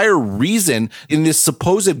entire reason in this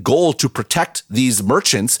supposed goal to protect these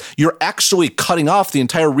merchants, you're actually cutting off the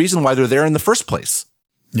entire reason why they're there in the first place.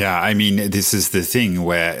 Yeah, I mean, this is the thing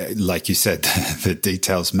where, like you said, the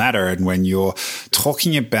details matter. And when you're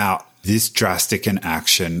talking about this drastic an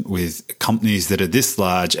action with companies that are this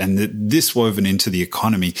large and this woven into the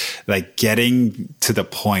economy, like getting to the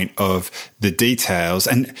point of the details,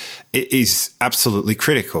 and it is absolutely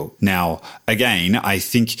critical. Now, again, I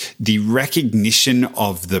think the recognition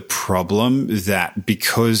of the problem that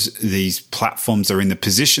because these platforms are in the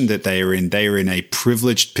position that they are in a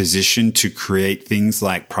privileged position to create things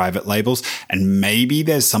like private labels. And maybe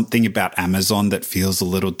there's something about Amazon that feels a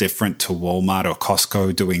little different to Walmart or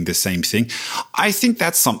Costco doing the same thing. I think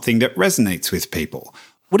that's something that resonates with people.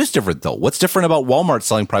 What is different, though? What's different about Walmart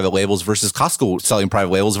selling private labels versus Costco selling private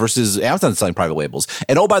labels versus Amazon selling private labels?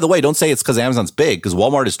 And oh, by the way, don't say it's because Amazon's big, because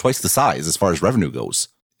Walmart is twice the size as far as revenue goes.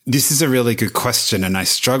 This is a really good question, and I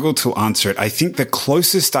struggle to answer it. I think the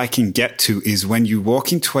closest I can get to is when you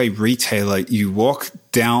walk into a retailer, you walk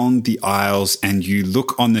down the aisles and you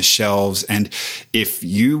look on the shelves, and if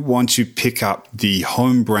you want to pick up the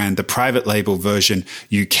home brand, the private label version,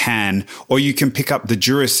 you can, or you can pick up the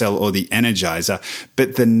Duracell or the Energizer.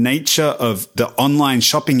 But the nature of the online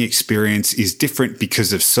shopping experience is different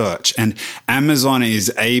because of search, and Amazon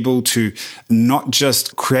is able to not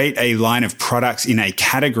just create a line of products in a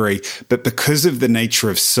category, but because of the nature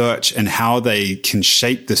of search and how they can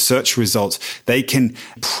shape the search results, they can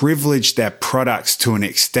privilege their products to an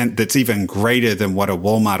extent that's even greater than what a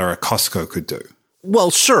Walmart or a Costco could do.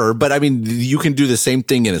 Well, sure, but I mean, you can do the same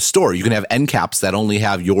thing in a store. You can have end caps that only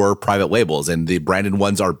have your private labels and the branded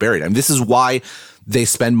ones are buried. I mean, this is why they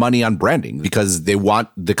spend money on branding, because they want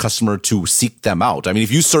the customer to seek them out. I mean,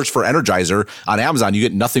 if you search for Energizer on Amazon, you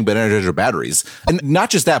get nothing but Energizer batteries. And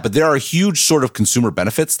not just that, but there are huge sort of consumer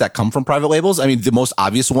benefits that come from private labels. I mean, the most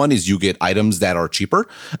obvious one is you get items that are cheaper,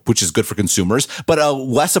 which is good for consumers. But a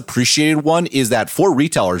less appreciated one is that for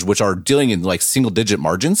retailers, which are dealing in like single digit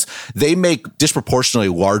margins, they make disproportionately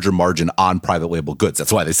larger margin on private label goods.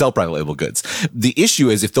 That's why they sell private label goods. The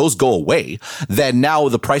issue is if those go away, then now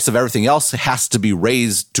the price of everything else has to be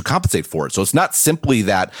raised to compensate for it. So it's not simply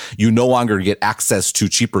that you no longer get access to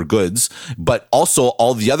cheaper goods, but also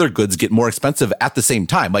all the other goods get more expensive at the same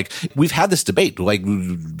time. Like we've had this debate. Like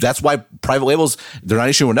that's why private labels, they're not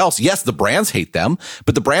issuing else. Yes, the brands hate them,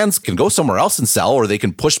 but the brands can go somewhere else and sell, or they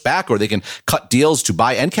can push back, or they can cut deals to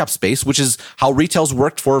buy end cap space, which is how retail's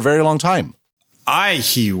worked for a very long time. I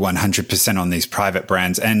hear you 100% on these private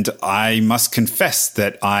brands, and I must confess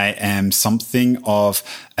that I am something of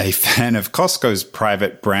a fan of Costco's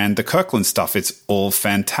private brand, the Kirkland stuff. It's all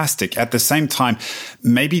fantastic. At the same time,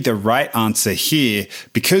 maybe the right answer here,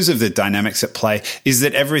 because of the dynamics at play, is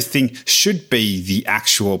that everything should be the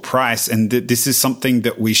actual price, and that this is something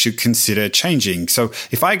that we should consider changing. So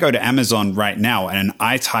if I go to Amazon right now and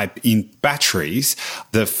I type in batteries,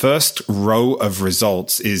 the first row of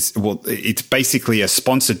results is, well, it's basically a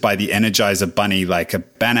sponsored by the Energizer bunny, like a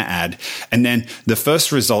banner ad. And then the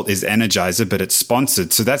first result is Energizer, but it's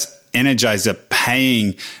sponsored. So that's Energizer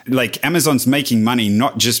paying, like Amazon's making money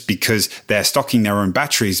not just because they're stocking their own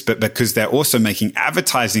batteries, but because they're also making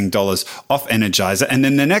advertising dollars off Energizer. And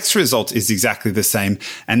then the next result is exactly the same.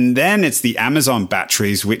 And then it's the Amazon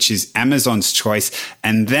batteries, which is Amazon's choice.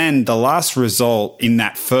 And then the last result in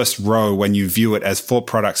that first row, when you view it as 4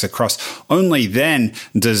 products across, only then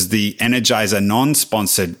does the Energizer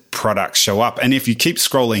non-sponsored product show up. And if you keep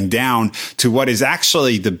scrolling down to what is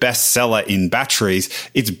actually the best seller in batteries,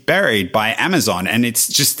 it's buried by Amazon. And it's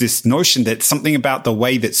just this notion that something about the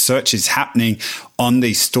way that search is happening on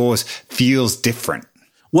these stores feels different.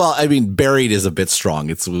 Well, I mean, buried is a bit strong.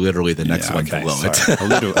 It's literally the next one below it. a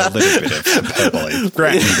little bit of hyperbole.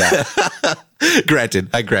 Grant me that.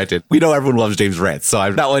 Granted. We know everyone loves James rants, so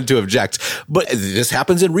I'm not one to object. But this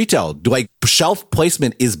happens in retail. Like, shelf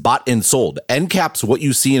placement is bought and sold. End caps, what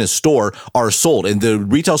you see in a store, are sold. And the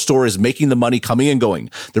retail store is making the money coming and going.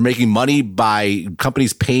 They're making money by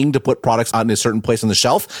companies paying to put products on a certain place on the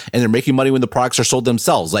shelf, and they're making money when the products are sold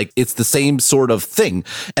themselves. Like, it's the same sort of thing.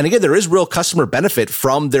 And again, there is real customer benefit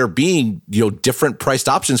from there being, different priced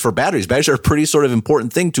options for batteries. Batteries are a pretty sort of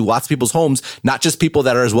important thing to lots of people's homes, not just people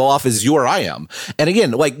that are as well off as you or I am. And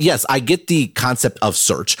again, like, yes, I get the concept of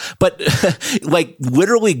search, but like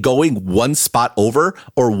literally going one spot over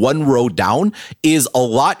or one row down is a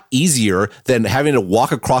lot easier than having to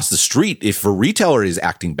walk across the street if a retailer is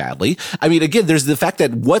acting badly. I mean, again, there's the fact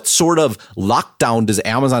that what sort of lockdown does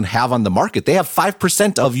Amazon have on the market? They have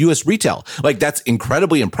 5% of US retail. Like, that's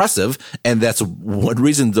incredibly impressive. And that's one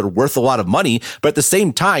reason they're worth a lot of money. But at the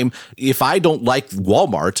same time, if I don't like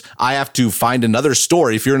Walmart, I have to find another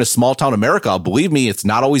store. If you're in a small town America, believe me, it's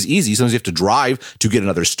not always easy. Sometimes you have to drive to get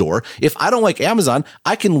another store. If I don't like Amazon,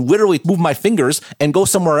 I can literally move my fingers and go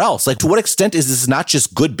somewhere else. Like, to what extent is this not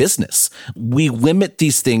just good business? We limit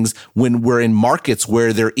these things when we're in markets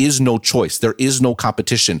where there is no choice. There is no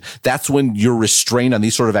competition. That's when you're restrained on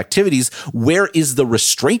these sort of activities. Where is the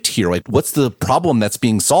restraint here? Like, what's the problem that's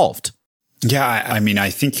being solved? Yeah, I mean, I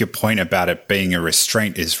think your point about it being a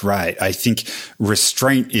restraint is right. I think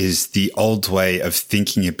restraint is the old way of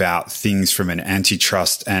thinking about things from an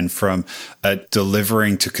antitrust and from a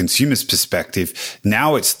delivering to consumers perspective.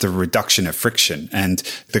 Now it's the reduction of friction, and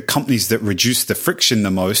the companies that reduce the friction the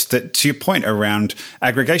most, that, to your point around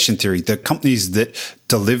aggregation theory, the companies that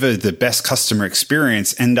deliver the best customer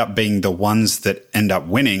experience end up being the ones that end up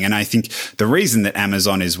winning. And I think the reason that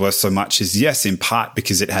Amazon is worth so much is, yes, in part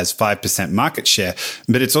because it has 5% market share,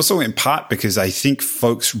 but it's also in part because I think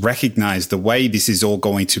folks recognize the way this is all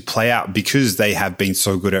going to play out because they have been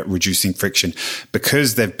so good at reducing friction,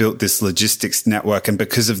 because they've built this logistics network, and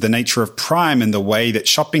because of the nature of Prime and the way that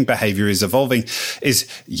shopping behavior is evolving. Is,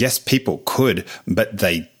 yes, people could, but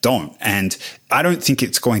they don't. And I don't think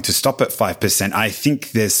it's going to stop at 5%. I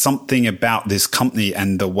think there's something about this company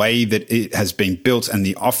and the way that it has been built and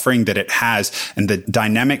the offering that it has and the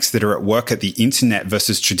dynamics that are at work at the internet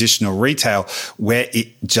versus traditional retail, where it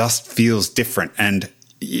just feels different. And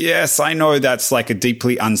yes, I know that's like a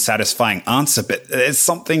deeply unsatisfying answer, but there's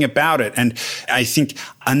something about it. And I think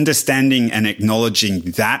understanding and acknowledging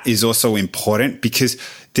that is also important, because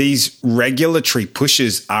these regulatory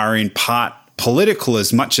pushes are in part political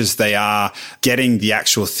as much as they are getting the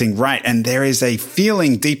actual thing right. And there is a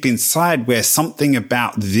feeling deep inside where something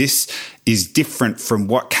about this is different from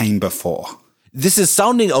what came before. This is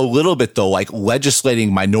sounding a little bit, though, like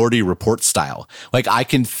legislating Minority Report style. Like, I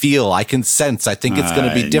can feel, I can sense, I think it's going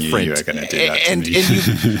to be different. You were going to do that to me.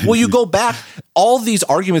 And you go back, all these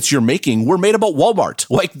arguments you're making were made about Walmart.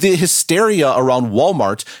 Like, the hysteria around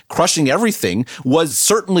Walmart crushing everything was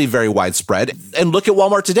certainly very widespread. And look at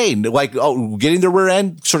Walmart today, like, getting their rear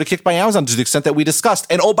end sort of kicked by Amazon to the extent that we discussed.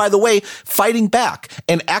 And by the way, fighting back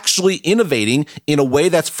and actually innovating in a way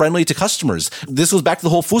that's friendly to customers. This goes back to the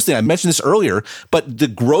Whole Foods thing. I mentioned this earlier, but the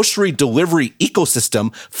grocery delivery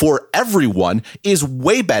ecosystem for everyone is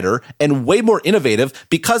way better and way more innovative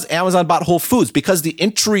because Amazon bought Whole Foods, because the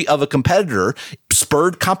entry of a competitor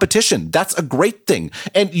spurred competition. That's a great thing.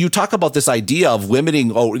 And you talk about this idea of limiting,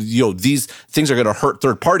 these things are going to hurt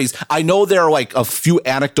third parties. I know there are like a few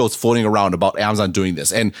anecdotes floating around about Amazon doing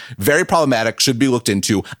this, and very problematic, should be looked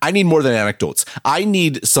into. I need more than anecdotes. I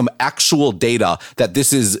need some actual data that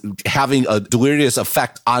this is having a deleterious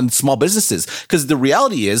effect on small businesses. Because the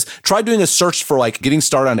reality is, try doing a search for like getting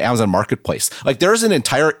started on Amazon Marketplace. Like, there's an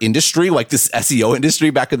entire industry, like this SEO industry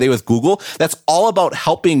back in the day with Google, that's all about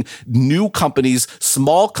helping new companies,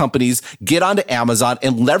 small companies get onto Amazon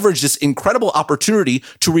and leverage this incredible opportunity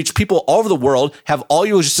to reach people all over the world, have all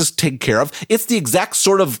your logistics taken care of. It's the exact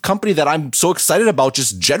sort of company that I'm so excited about,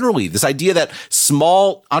 just generally, this idea that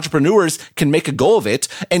small entrepreneurs can make a go of it.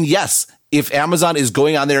 And yes, if Amazon is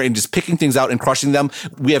going on there and just picking things out and crushing them,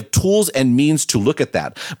 we have tools and means to look at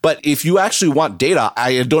that. But if you actually want data,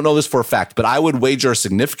 I don't know this for a fact, but I would wager a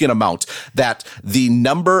significant amount that the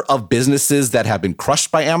number of businesses that have been crushed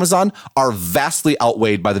by Amazon are vastly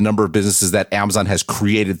outweighed by the number of businesses that Amazon has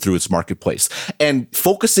created through its marketplace. And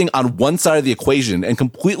focusing on one side of the equation and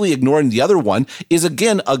completely ignoring the other one is,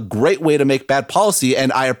 again, a great way to make bad policy.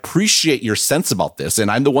 And I appreciate your sense about this. And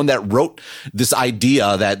I'm the one that wrote this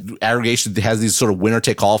idea that aggregation has these sort of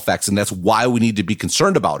winner-take-all effects, and that's why we need to be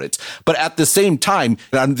concerned about it. But at the same time,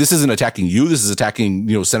 and this isn't attacking you, this is attacking,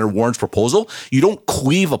 Senator Warren's proposal. You don't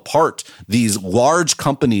cleave apart these large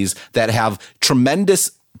companies that have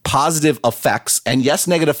tremendous positive effects, and yes,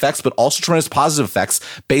 negative effects, but also tremendous positive effects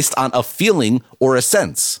based on a feeling or a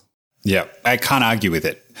sense. Yeah, I can't argue with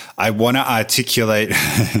it. I want to articulate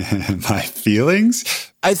my feelings.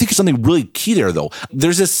 I think something really key there, though.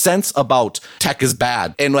 There's this sense about tech is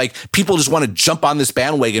bad, and like people just want to jump on this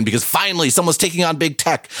bandwagon because finally someone's taking on big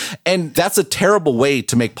tech. And that's a terrible way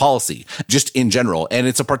to make policy, just in general. And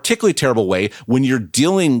it's a particularly terrible way when you're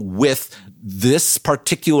dealing with this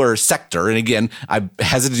particular sector. And again, I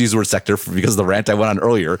hesitate to use the word sector because of the rant I went on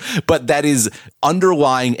earlier, but that is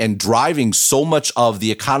underlying and driving so much of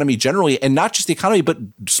the economy generally, and not just the economy, but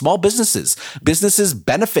small businesses. Businesses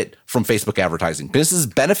benefit from Facebook advertising. Businesses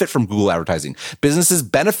benefit from Google advertising. Businesses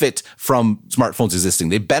benefit from smartphones existing.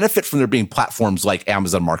 They benefit from there being platforms like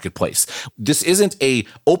Amazon Marketplace. This isn't a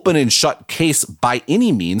open and shut case by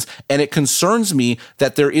any means, and it concerns me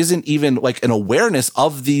that there isn't even like an awareness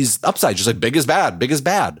of these upsides. Just like big is bad, big is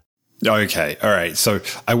bad. Okay. All right. So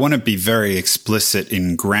I want to be very explicit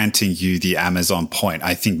in granting you the Amazon point.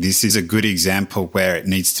 I think this is a good example where it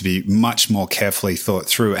needs to be much more carefully thought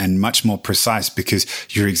through and much more precise, because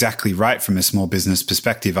you're exactly right from a small business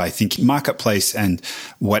perspective. I think Marketplace and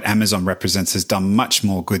what Amazon represents has done much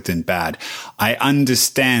more good than bad. I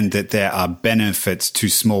understand that there are benefits to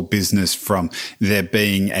small business from there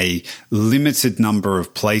being a limited number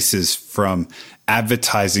of places from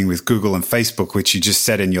advertising with Google and Facebook, which you just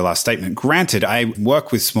said in your last statement. Granted, I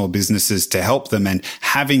work with small businesses to help them, and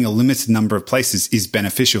having a limited number of places is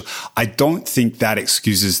beneficial. I don't think that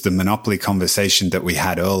excuses the monopoly conversation that we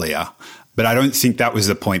had earlier. But I don't think that was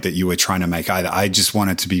the point that you were trying to make either. I just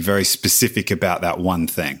wanted to be very specific about that one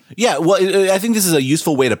thing. Yeah, well, I think this is a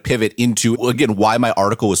useful way to pivot into, again, why my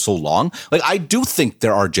article was so long. Like, I do think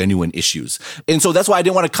there are genuine issues. And so that's why I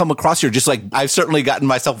didn't want to come across here just like I've certainly gotten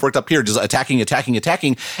myself worked up here, just attacking.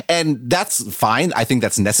 And that's fine. I think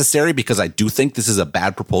that's necessary because I do think this is a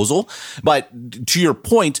bad proposal. But to your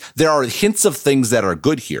point, there are hints of things that are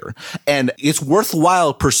good here. And it's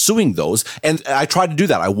worthwhile pursuing those. And I tried to do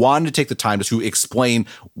that. I wanted to take the time to explain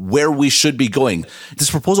where we should be going.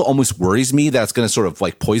 This proposal almost worries me that it's going to sort of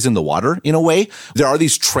like poison the water in a way. There are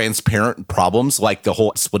these transparent problems like the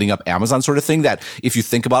whole splitting up Amazon sort of thing that if you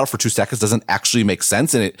think about it for 2 seconds doesn't actually make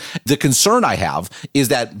sense. And the concern I have is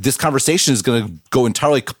that this conversation is going to go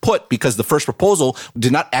entirely kaput because the first proposal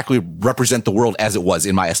did not actually represent the world as it was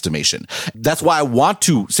in my estimation. That's why I want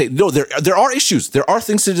to say, no, there are issues. There are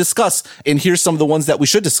things to discuss. And here's some of the ones that we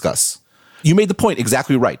should discuss. You made the point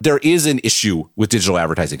exactly right. There is an issue with digital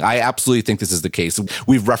advertising. I absolutely think this is the case.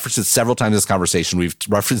 We've referenced it several times in this conversation. We've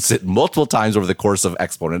referenced it multiple times over the course of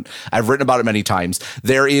Exponent. I've written about it many times.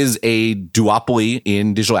 There is a duopoly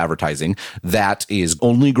in digital advertising that is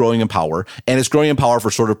only growing in power, and it's growing in power for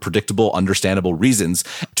sort of predictable, understandable reasons.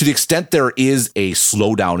 To the extent there is a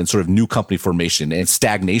slowdown in sort of new company formation and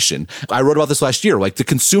stagnation, I wrote about this last year. Like the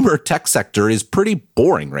consumer tech sector is pretty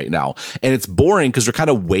boring right now. And it's boring because we're kind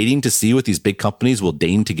of waiting to see what these big companies will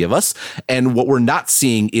deign to give us. And what we're not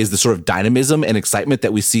seeing is the sort of dynamism and excitement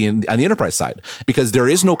that we see on the enterprise side, because there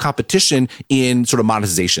is no competition in sort of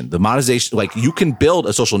monetization. The monetization, like you can build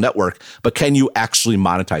a social network, but can you actually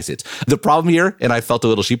monetize it? The problem here, and I felt a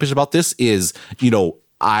little sheepish about this, is,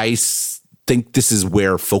 I think this is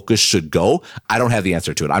where focus should go. I don't have the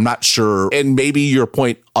answer to it. I'm not sure. And maybe your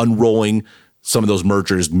point, unrolling some of those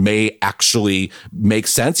mergers may actually make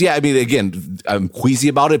sense. Yeah, I mean, again, I'm queasy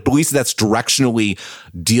about it, but at least that's directionally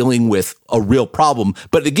dealing with a real problem.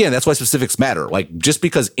 But again, that's why specifics matter. Like just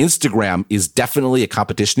because Instagram is definitely a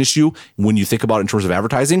competition issue when you think about it in terms of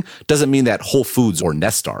advertising, doesn't mean that Whole Foods or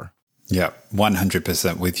Nest are. Yeah,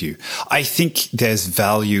 100% with you. I think there's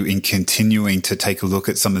value in continuing to take a look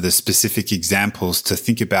at some of the specific examples to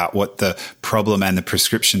think about what the problem and the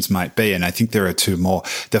prescriptions might be. And I think there are two more.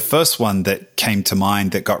 The first one that came to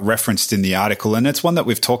mind that got referenced in the article, and it's one that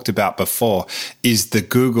we've talked about before, is the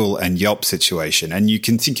Google and Yelp situation. And you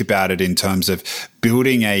can think about it in terms of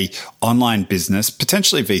building a online business,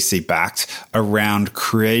 potentially VC backed, around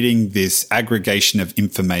creating this aggregation of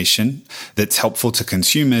information that's helpful to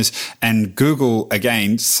consumers. And Google,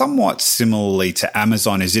 again, somewhat similarly to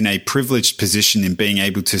Amazon, is in a privileged position in being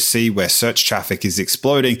able to see where search traffic is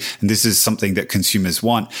exploding. And this is something that consumers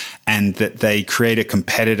want, and that they create a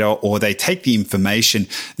competitor, or they take the information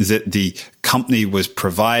that the company was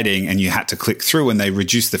providing and you had to click through, and they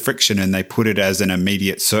reduce the friction and they put it as an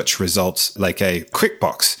immediate search results, like a quick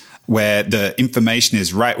box. where the information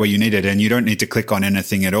is right where you need it and you don't need to click on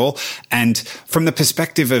anything at all. And from the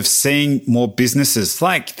perspective of seeing more businesses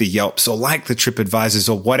like the Yelps or like the TripAdvisors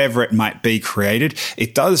or whatever it might be created,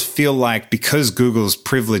 it does feel like because Google's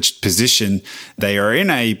privileged position, they are in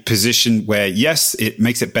a position where, yes, it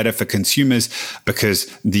makes it better for consumers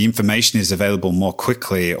because the information is available more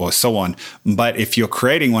quickly or so on. But if you're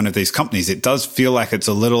creating one of these companies, it does feel like it's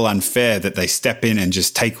a little unfair that they step in and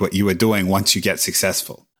just take what you were doing once you get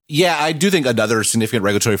successful. Yeah, I do think another significant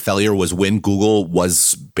regulatory failure was when Google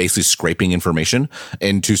was basically scraping information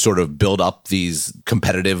and to sort of build up these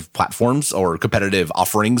competitive platforms or competitive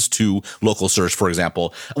offerings to local search, for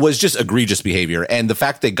example, was just egregious behavior. And the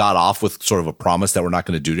fact they got off with sort of a promise that we're not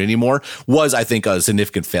going to do it anymore was, I think, a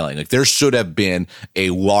significant failing. Like there should have been a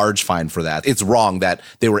large fine for that. It's wrong that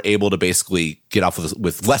they were able to basically get off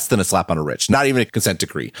with less than a slap on a wrist, not even a consent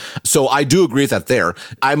decree. So I do agree with that there.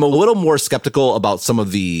 I'm a little more skeptical about some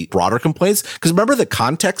of the broader complaints because remember the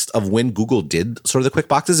context of when Google did sort of the quick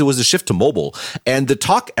boxes, it was a shift to mobile and the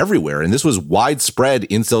talk everywhere. And this was widespread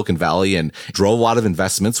in Silicon Valley and drove a lot of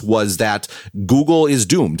investments was that Google is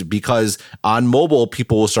doomed because on mobile,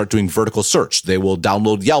 people will start doing vertical search. They will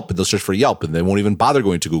download Yelp and they'll search for Yelp and they won't even bother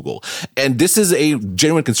going to Google. And this is a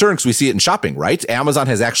genuine concern because we see it in shopping, right? Amazon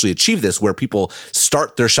has actually achieved this where people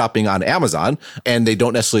start their shopping on Amazon and they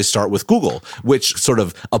don't necessarily start with Google, which sort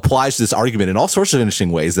of applies to this argument in all sorts of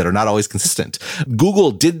interesting ways that are not always consistent.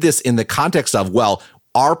 Google did this in the context of, well,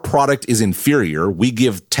 our product is inferior. We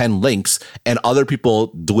give 10 links and other people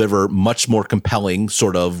deliver much more compelling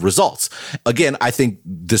sort of results. Again, I think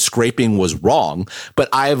the scraping was wrong, but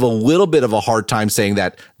I have a little bit of a hard time saying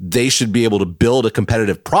that they should be able to build a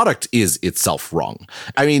competitive product is itself wrong.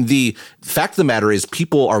 I mean, the fact of the matter is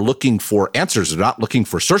people are looking for answers. They're not looking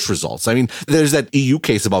for search results. I mean, there's that EU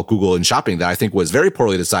case about Google and shopping that I think was very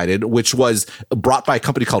poorly decided, which was brought by a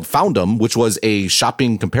company called Foundum, which was a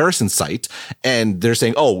shopping comparison site. And there's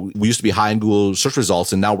saying, oh, we used to be high in Google search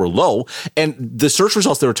results and now we're low. And the search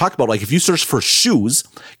results they were talking about, like if you search for shoes,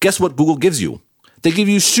 guess what Google gives you? They give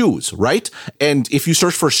you shoes, right? And if you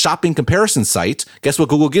search for shopping comparison site, guess what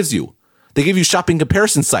Google gives you? They give you shopping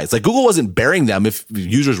comparison sites. Like Google wasn't bearing them if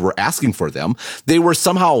users were asking for them. They were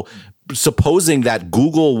somehow supposing that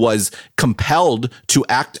Google was compelled to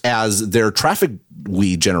act as their traffic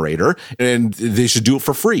lead generator and they should do it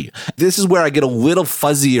for free. This is where I get a little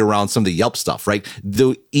fuzzy around some of the Yelp stuff, right?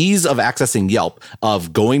 The ease of accessing Yelp,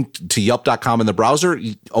 of going to yelp.com in the browser,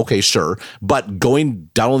 okay, sure. But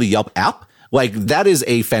download the Yelp app, like that is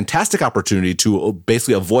a fantastic opportunity to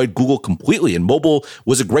basically avoid Google completely. And mobile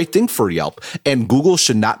was a great thing for Yelp. And Google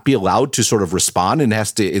should not be allowed to sort of respond and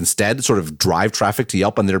has to instead sort of drive traffic to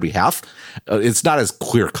Yelp on their behalf. It's not as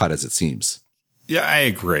clear cut as it seems. Yeah, I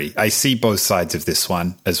agree. I see both sides of this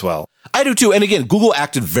one as well. I do too. And again, Google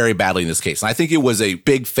acted very badly in this case. And I think it was a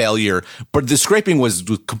big failure, but the scraping was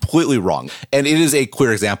completely wrong. And it is a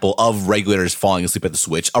clear example of regulators falling asleep at the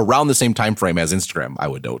switch around the same time frame as Instagram, I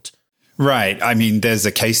would note. Right. I mean, there's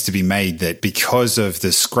a case to be made that because of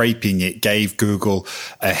the scraping, it gave Google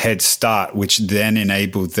a head start, which then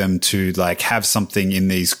enabled them to like have something in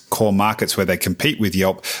these core markets where they compete with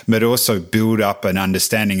Yelp, but also build up an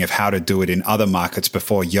understanding of how to do it in other markets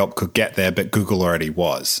before Yelp could get there, but Google already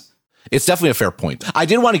was. It's definitely a fair point. I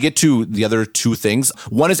did want to get to the other two things.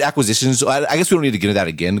 One is acquisitions. I guess we don't need to get into that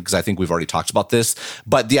again because I think we've already talked about this.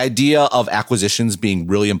 But the idea of acquisitions being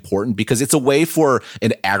really important because it's a way for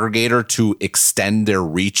an aggregator to extend their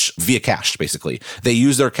reach via cache, basically. They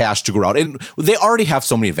use their cache to grow out. And they already have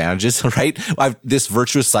so many advantages, right? This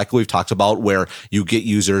virtuous cycle we've talked about where you get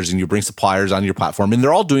users and you bring suppliers on your platform and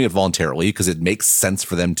they're all doing it voluntarily because it makes sense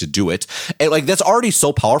for them to do it. And like that's already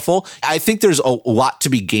so powerful. I think there's a lot to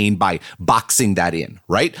be gained by boxing that in,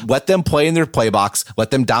 right? Let them play in their play box. Let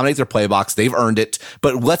them dominate their play box. They've earned it,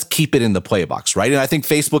 but let's keep it in the play box, right? And I think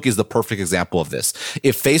Facebook is the perfect example of this.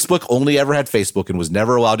 If Facebook only ever had Facebook and was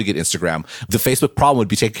never allowed to get Instagram, the Facebook problem would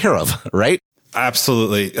be taken care of, right?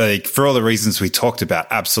 Absolutely. Like for all the reasons we talked about,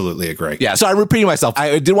 absolutely agree. Yeah. So I'm repeating myself.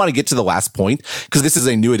 I did want to get to the last point because this is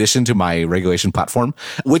a new addition to my regulation platform,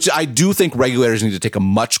 which I do think regulators need to take a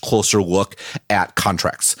much closer look at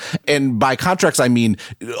contracts. And by contracts, I mean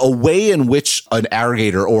a way in which an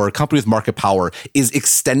aggregator or a company with market power is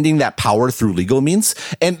extending that power through legal means.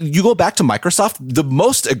 And you go back to Microsoft, the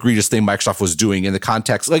most egregious thing Microsoft was doing in the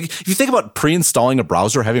context, like if you think about pre-installing a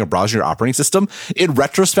browser, having a browser in your operating system, in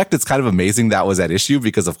retrospect, it's kind of amazing that was at issue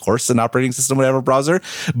because of course an operating system would have a browser.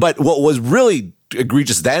 But what was really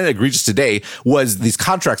egregious then and egregious today was these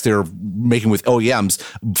contracts they were making with OEMs,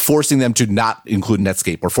 forcing them to not include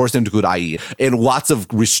Netscape or forcing them to include IE, and lots of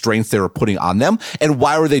restraints they were putting on them. And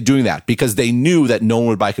why were they doing that? Because they knew that no one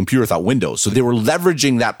would buy a computer without Windows. So they were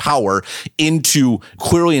leveraging that power into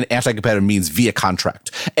clearly an anti-competitive means via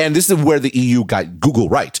contract. And this is where the EU got Google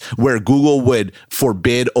right, where Google would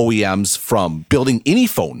forbid OEMs from building any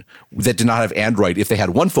phone that did not have Android if they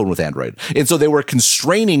had one phone with Android. And so they were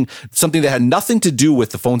constraining something that had nothing to do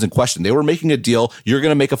with the phones in question. They were making a deal. You're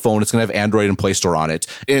going to make a phone. It's going to have Android and Play Store on it.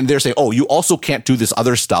 And they're saying, oh, you also can't do this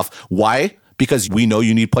other stuff. Why? Because we know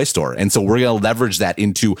you need Play Store. And so we're going to leverage that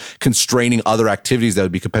into constraining other activities that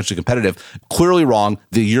would be potentially competitive. Clearly wrong.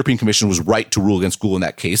 The European Commission was right to rule against Google in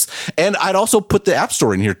that case. And I'd also put the App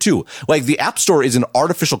Store in here too. Like the App Store is an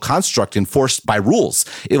artificial construct enforced by rules.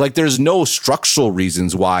 There's no structural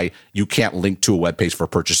reasons why you can't link to a web page for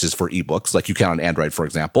purchases for ebooks like you can on Android, for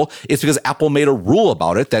example. It's because Apple made a rule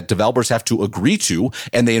about it that developers have to agree to,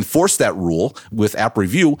 and they enforce that rule with App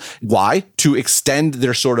Review. Why? To extend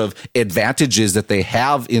their sort of advantages that they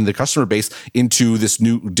have in the customer base into this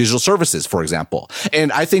new digital services, for example.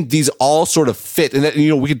 And I think these all sort of fit. And that,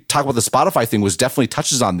 we could talk about the Spotify thing, which definitely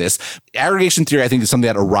touches on this. Aggregation theory, I think, is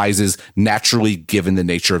something that arises naturally given the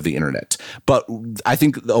nature of the internet. But I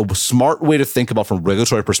think a smart way to think about from a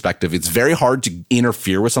regulatory perspective, it's very hard to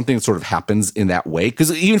interfere with something that sort of happens in that way.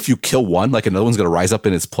 Because even if you kill one, like another one's going to rise up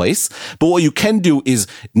in its place. But what you can do is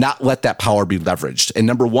not let that power be leveraged. And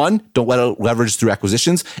number one, don't let it leverage through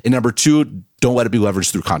acquisitions. And number two, don't let it be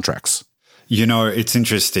leveraged through contracts. It's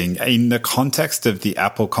interesting. In the context of the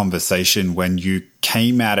Apple conversation, when you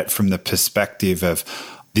came at it from the perspective of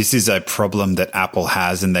this is a problem that Apple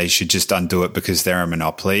has and they should just undo it because they're a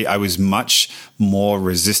monopoly, I was much more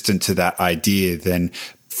resistant to that idea than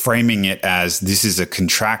framing it as this is a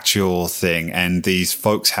contractual thing and these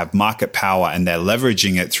folks have market power and they're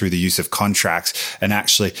leveraging it through the use of contracts. And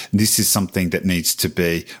actually, this is something that needs to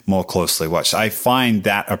be more closely watched. I find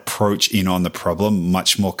that approach in on the problem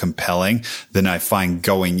much more compelling than I find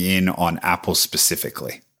going in on Apple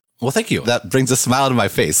specifically. Well, thank you. That brings a smile to my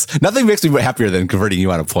face. Nothing makes me happier than converting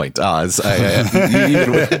you on a point. But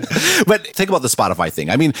think about the Spotify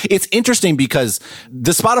thing. I mean, it's interesting because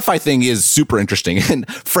the Spotify thing is super interesting. And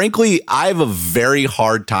frankly, I have a very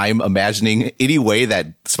hard time imagining any way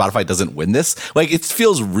that Spotify doesn't win this. Like, it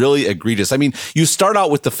feels really egregious. I mean, you start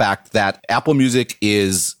out with the fact that Apple Music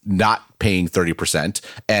is not paying 30%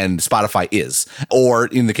 and Spotify is. Or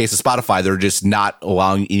in the case of Spotify, they're just not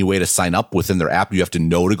allowing any way to sign up within their app. You have to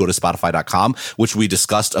know to go to Spotify.com, which we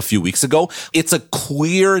discussed a few weeks ago. It's a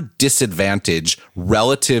clear disadvantage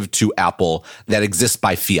relative to Apple that exists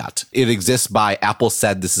by fiat. It exists by Apple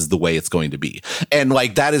said this is the way it's going to be. And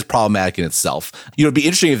that is problematic in itself. It'd be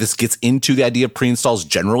interesting if this gets into the idea of pre-installs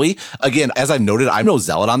generally. Again, as I've noted, I'm no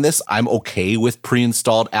zealot on this. I'm okay with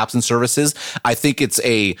pre-installed apps and services. I think it's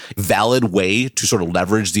a valid way to sort of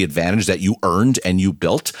leverage the advantage that you earned and you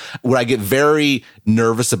built. What I get very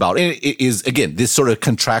nervous about is, again, this sort of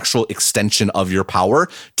contractual extension of your power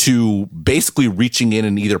to basically reaching in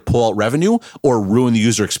and either pull out revenue or ruin the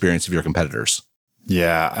user experience of your competitors.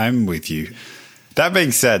 Yeah, I'm with you. That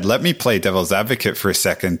being said, let me play devil's advocate for a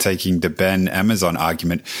second, taking the Ben Amazon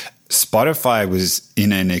argument. Spotify was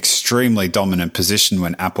in an extremely dominant position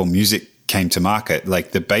when Apple Music came to market.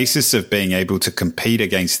 Like, the basis of being able to compete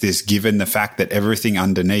against this, given the fact that everything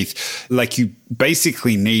underneath, you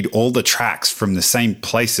basically need all the tracks from the same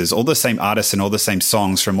places, all the same artists and all the same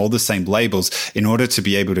songs from all the same labels in order to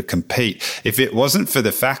be able to compete. If it wasn't for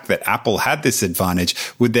the fact that Apple had this advantage,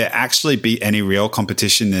 would there actually be any real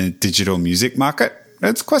competition in the digital music market?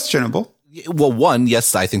 It's questionable. Well, one,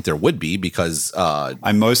 yes, I think there would be because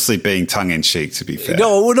I'm mostly being tongue-in-cheek, to be fair.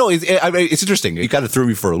 No, it's interesting. You kind of threw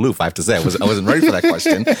me for a loop, I have to say. I wasn't ready for that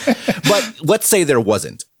question. But let's say there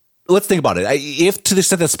wasn't. Let's think about it. If to the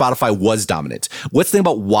extent that Spotify was dominant, let's think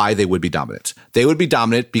about why they would be dominant. They would be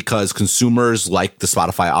dominant because consumers like the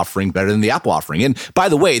Spotify offering better than the Apple offering. And by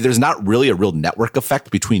the way, there's not really a real network effect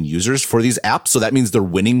between users for these apps. So that means they're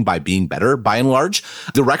winning by being better by and large.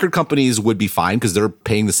 The record companies would be fine because they're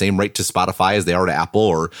paying the same rate to Spotify as they are to Apple,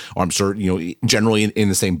 or I'm sure, generally in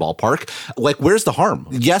the same ballpark. Where's the harm?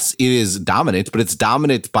 Yes, it is dominant, but it's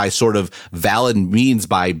dominant by sort of valid means,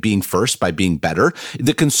 by being first, by being better.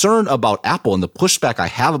 The concern concern about Apple and the pushback I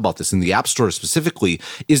have about this in the App Store specifically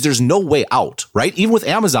is there's no way out, right? Even with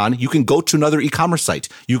Amazon, you can go to another e-commerce site.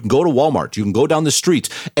 You can go to Walmart. You can go down the street.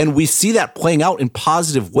 And we see that playing out in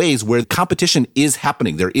positive ways where competition is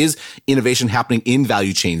happening. There is innovation happening in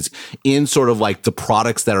value chains, in sort of like the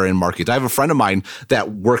products that are in market. I have a friend of mine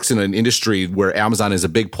that works in an industry where Amazon is a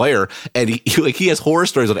big player, and he has horror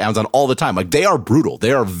stories of Amazon all the time. Like, they are brutal.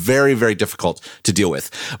 They are very, very difficult to deal with.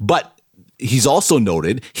 But he's also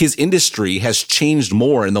noted his industry has changed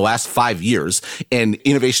more in the last 5 years, and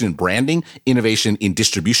innovation in branding, innovation in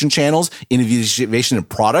distribution channels, innovation in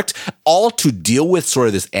product, all to deal with sort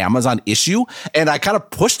of this Amazon issue. And I kind of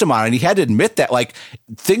pushed him on it, and he had to admit that like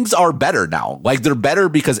things are better now. Like, they're better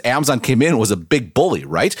because Amazon came in and was a big bully,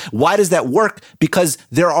 right? Why does that work? Because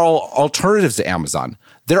there are alternatives to Amazon.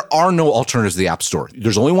 There are no alternatives to the App Store.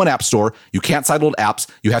 There's only one App Store. You can't sideload apps.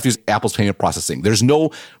 You have to use Apple's payment processing. There's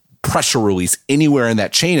no pressure release anywhere in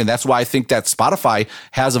that chain. And that's why I think that Spotify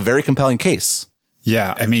has a very compelling case.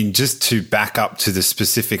 Yeah. I mean, just to back up to the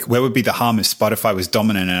specific, where would be the harm if Spotify was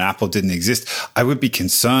dominant and Apple didn't exist? I would be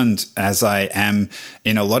concerned, as I am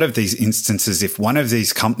in a lot of these instances, if one of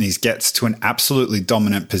these companies gets to an absolutely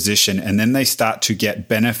dominant position and then they start to get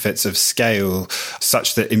benefits of scale,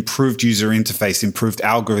 such that improved user interface, improved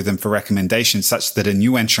algorithm for recommendations, such that a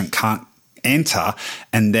new entrant can't enter,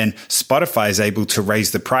 and then Spotify is able to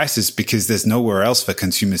raise the prices because there's nowhere else for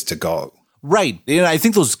consumers to go. Right. And I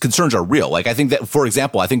think those concerns are real. Like, I think that, for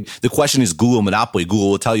example, I think the question is Google monopoly. Google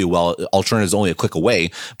will tell you, well, alternative is only a click away.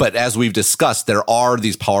 But as we've discussed, there are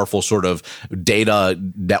these powerful sort of data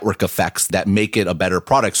network effects that make it a better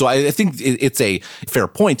product. So I think it's a fair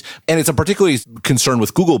point. And it's a particularly concern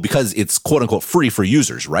with Google because it's quote unquote free for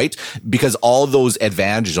users, right? Because all those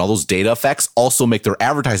advantages, all those data effects also make their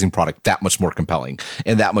advertising product that much more compelling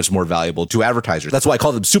and that much more valuable to advertisers. That's why I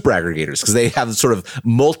call them super aggregators, because they have sort of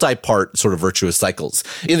multi-part sort of virtuous cycles.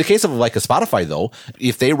 In the case of like a Spotify, though,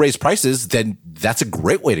 if they raise prices, then that's a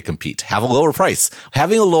great way to compete. Have a lower price.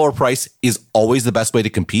 Having a lower price is always the best way to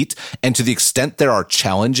compete. And to the extent there are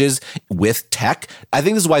challenges with tech, I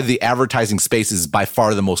think this is why the advertising space is by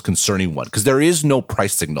far the most concerning one, because there is no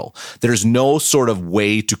price signal. There's no sort of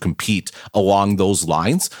way to compete along those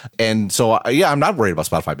lines. And so, yeah, I'm not worried about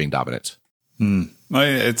Spotify being dominant.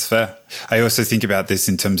 It's fair. I also think about this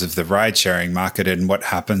in terms of the ride sharing market and what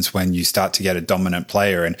happens when you start to get a dominant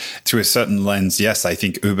player. And through a certain lens, yes, I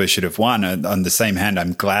think Uber should have won. And on the same hand,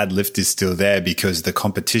 I'm glad Lyft is still there because the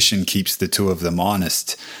competition keeps the two of them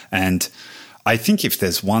honest. And I think if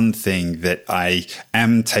there's one thing that I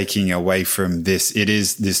am taking away from this, it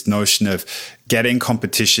is this notion of getting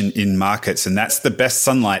competition in markets. And that's the best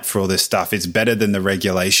sunlight for all this stuff. It's better than the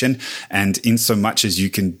regulation. And in so much as you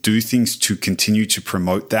can do things to continue to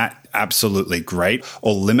promote that, absolutely great,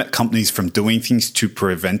 or limit companies from doing things to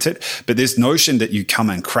prevent it. But this notion that you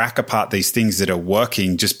come and crack apart these things that are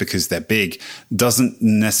working just because they're big doesn't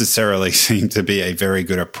necessarily seem to be a very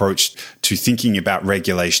good approach to thinking about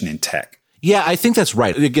regulation in tech. Yeah, I think that's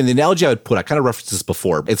right. Again, the analogy I would put, I kind of referenced this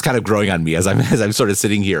before. It's kind of growing on me as I'm sort of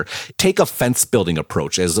sitting here. Take a fence building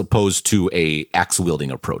approach as opposed to a axe-wielding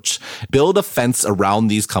approach. Build a fence around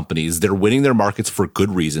these companies. They're winning their markets for good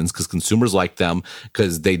reasons because consumers like them,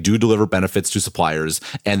 because they do deliver benefits to suppliers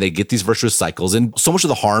and they get these virtuous cycles. And so much of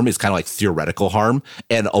the harm is kind of like theoretical harm,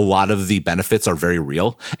 and a lot of the benefits are very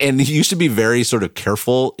real. And you should be very sort of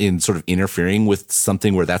careful in sort of interfering with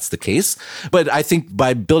something where that's the case. But I think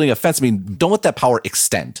by building a fence, I mean, don't let that power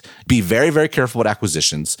extend. Be very, very careful with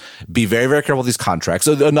acquisitions. Be very, very careful with these contracts.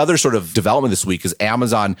 So another sort of development this week is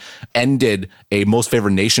Amazon ended a most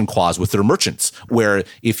favored nation clause with their merchants, where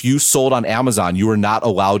if you sold on Amazon, you were not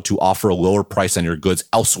allowed to offer a lower price on your goods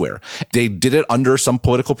elsewhere. They did it under some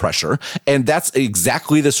political pressure. And that's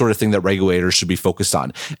exactly the sort of thing that regulators should be focused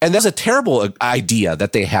on. And that's a terrible idea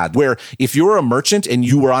that they had, where if you were a merchant and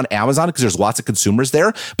you were on Amazon, because there's lots of consumers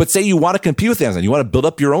there, but say you want to compete with Amazon, you want to build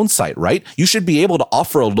up your own site, right? You should be able to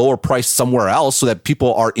offer a lower price somewhere else so that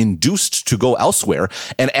people are induced to go elsewhere.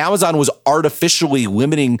 And Amazon was artificially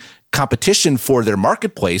limiting competition for their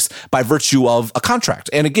marketplace by virtue of a contract.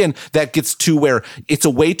 And again, that gets to where it's a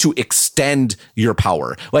way to extend your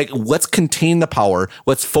power. Like, let's contain the power.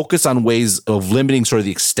 Let's focus on ways of limiting sort of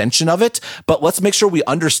the extension of it. But let's make sure we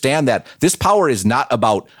understand that this power is not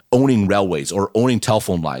about owning railways or owning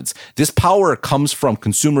telephone lines. This power comes from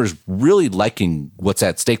consumers really liking what's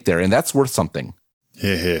at stake there. And that's worth something.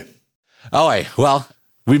 Yeah. All right. Well,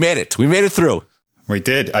 we made it. We made it through. We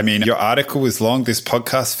did. I mean, your article was long. This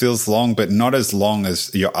podcast feels long, but not as long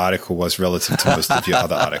as your article was relative to most of your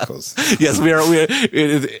other articles. Yes, we are.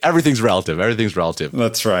 Everything's relative. Everything's relative.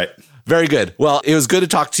 That's right. Very good. Well, it was good to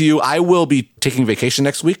talk to you. I will be taking vacation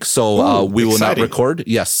next week, so we will not record.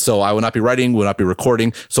 Yes, so I will not be writing, will not be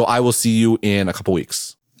recording. So I will see you in a couple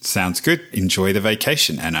weeks. Sounds good. Enjoy the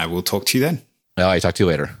vacation, and I will talk to you then. All right, talk to you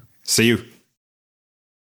later. See you.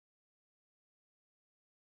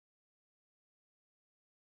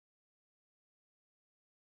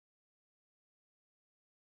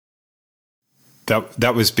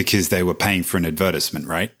 That was because they were paying for an advertisement,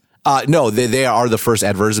 right? No, they are the first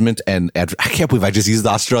advertisement, and I can't believe I just used the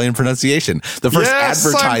Australian pronunciation. The first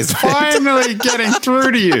advertisement. I'm finally getting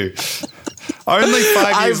through to you. Only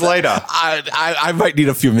 5 years later. I might need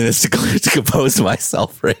a few minutes to compose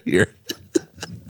myself right here.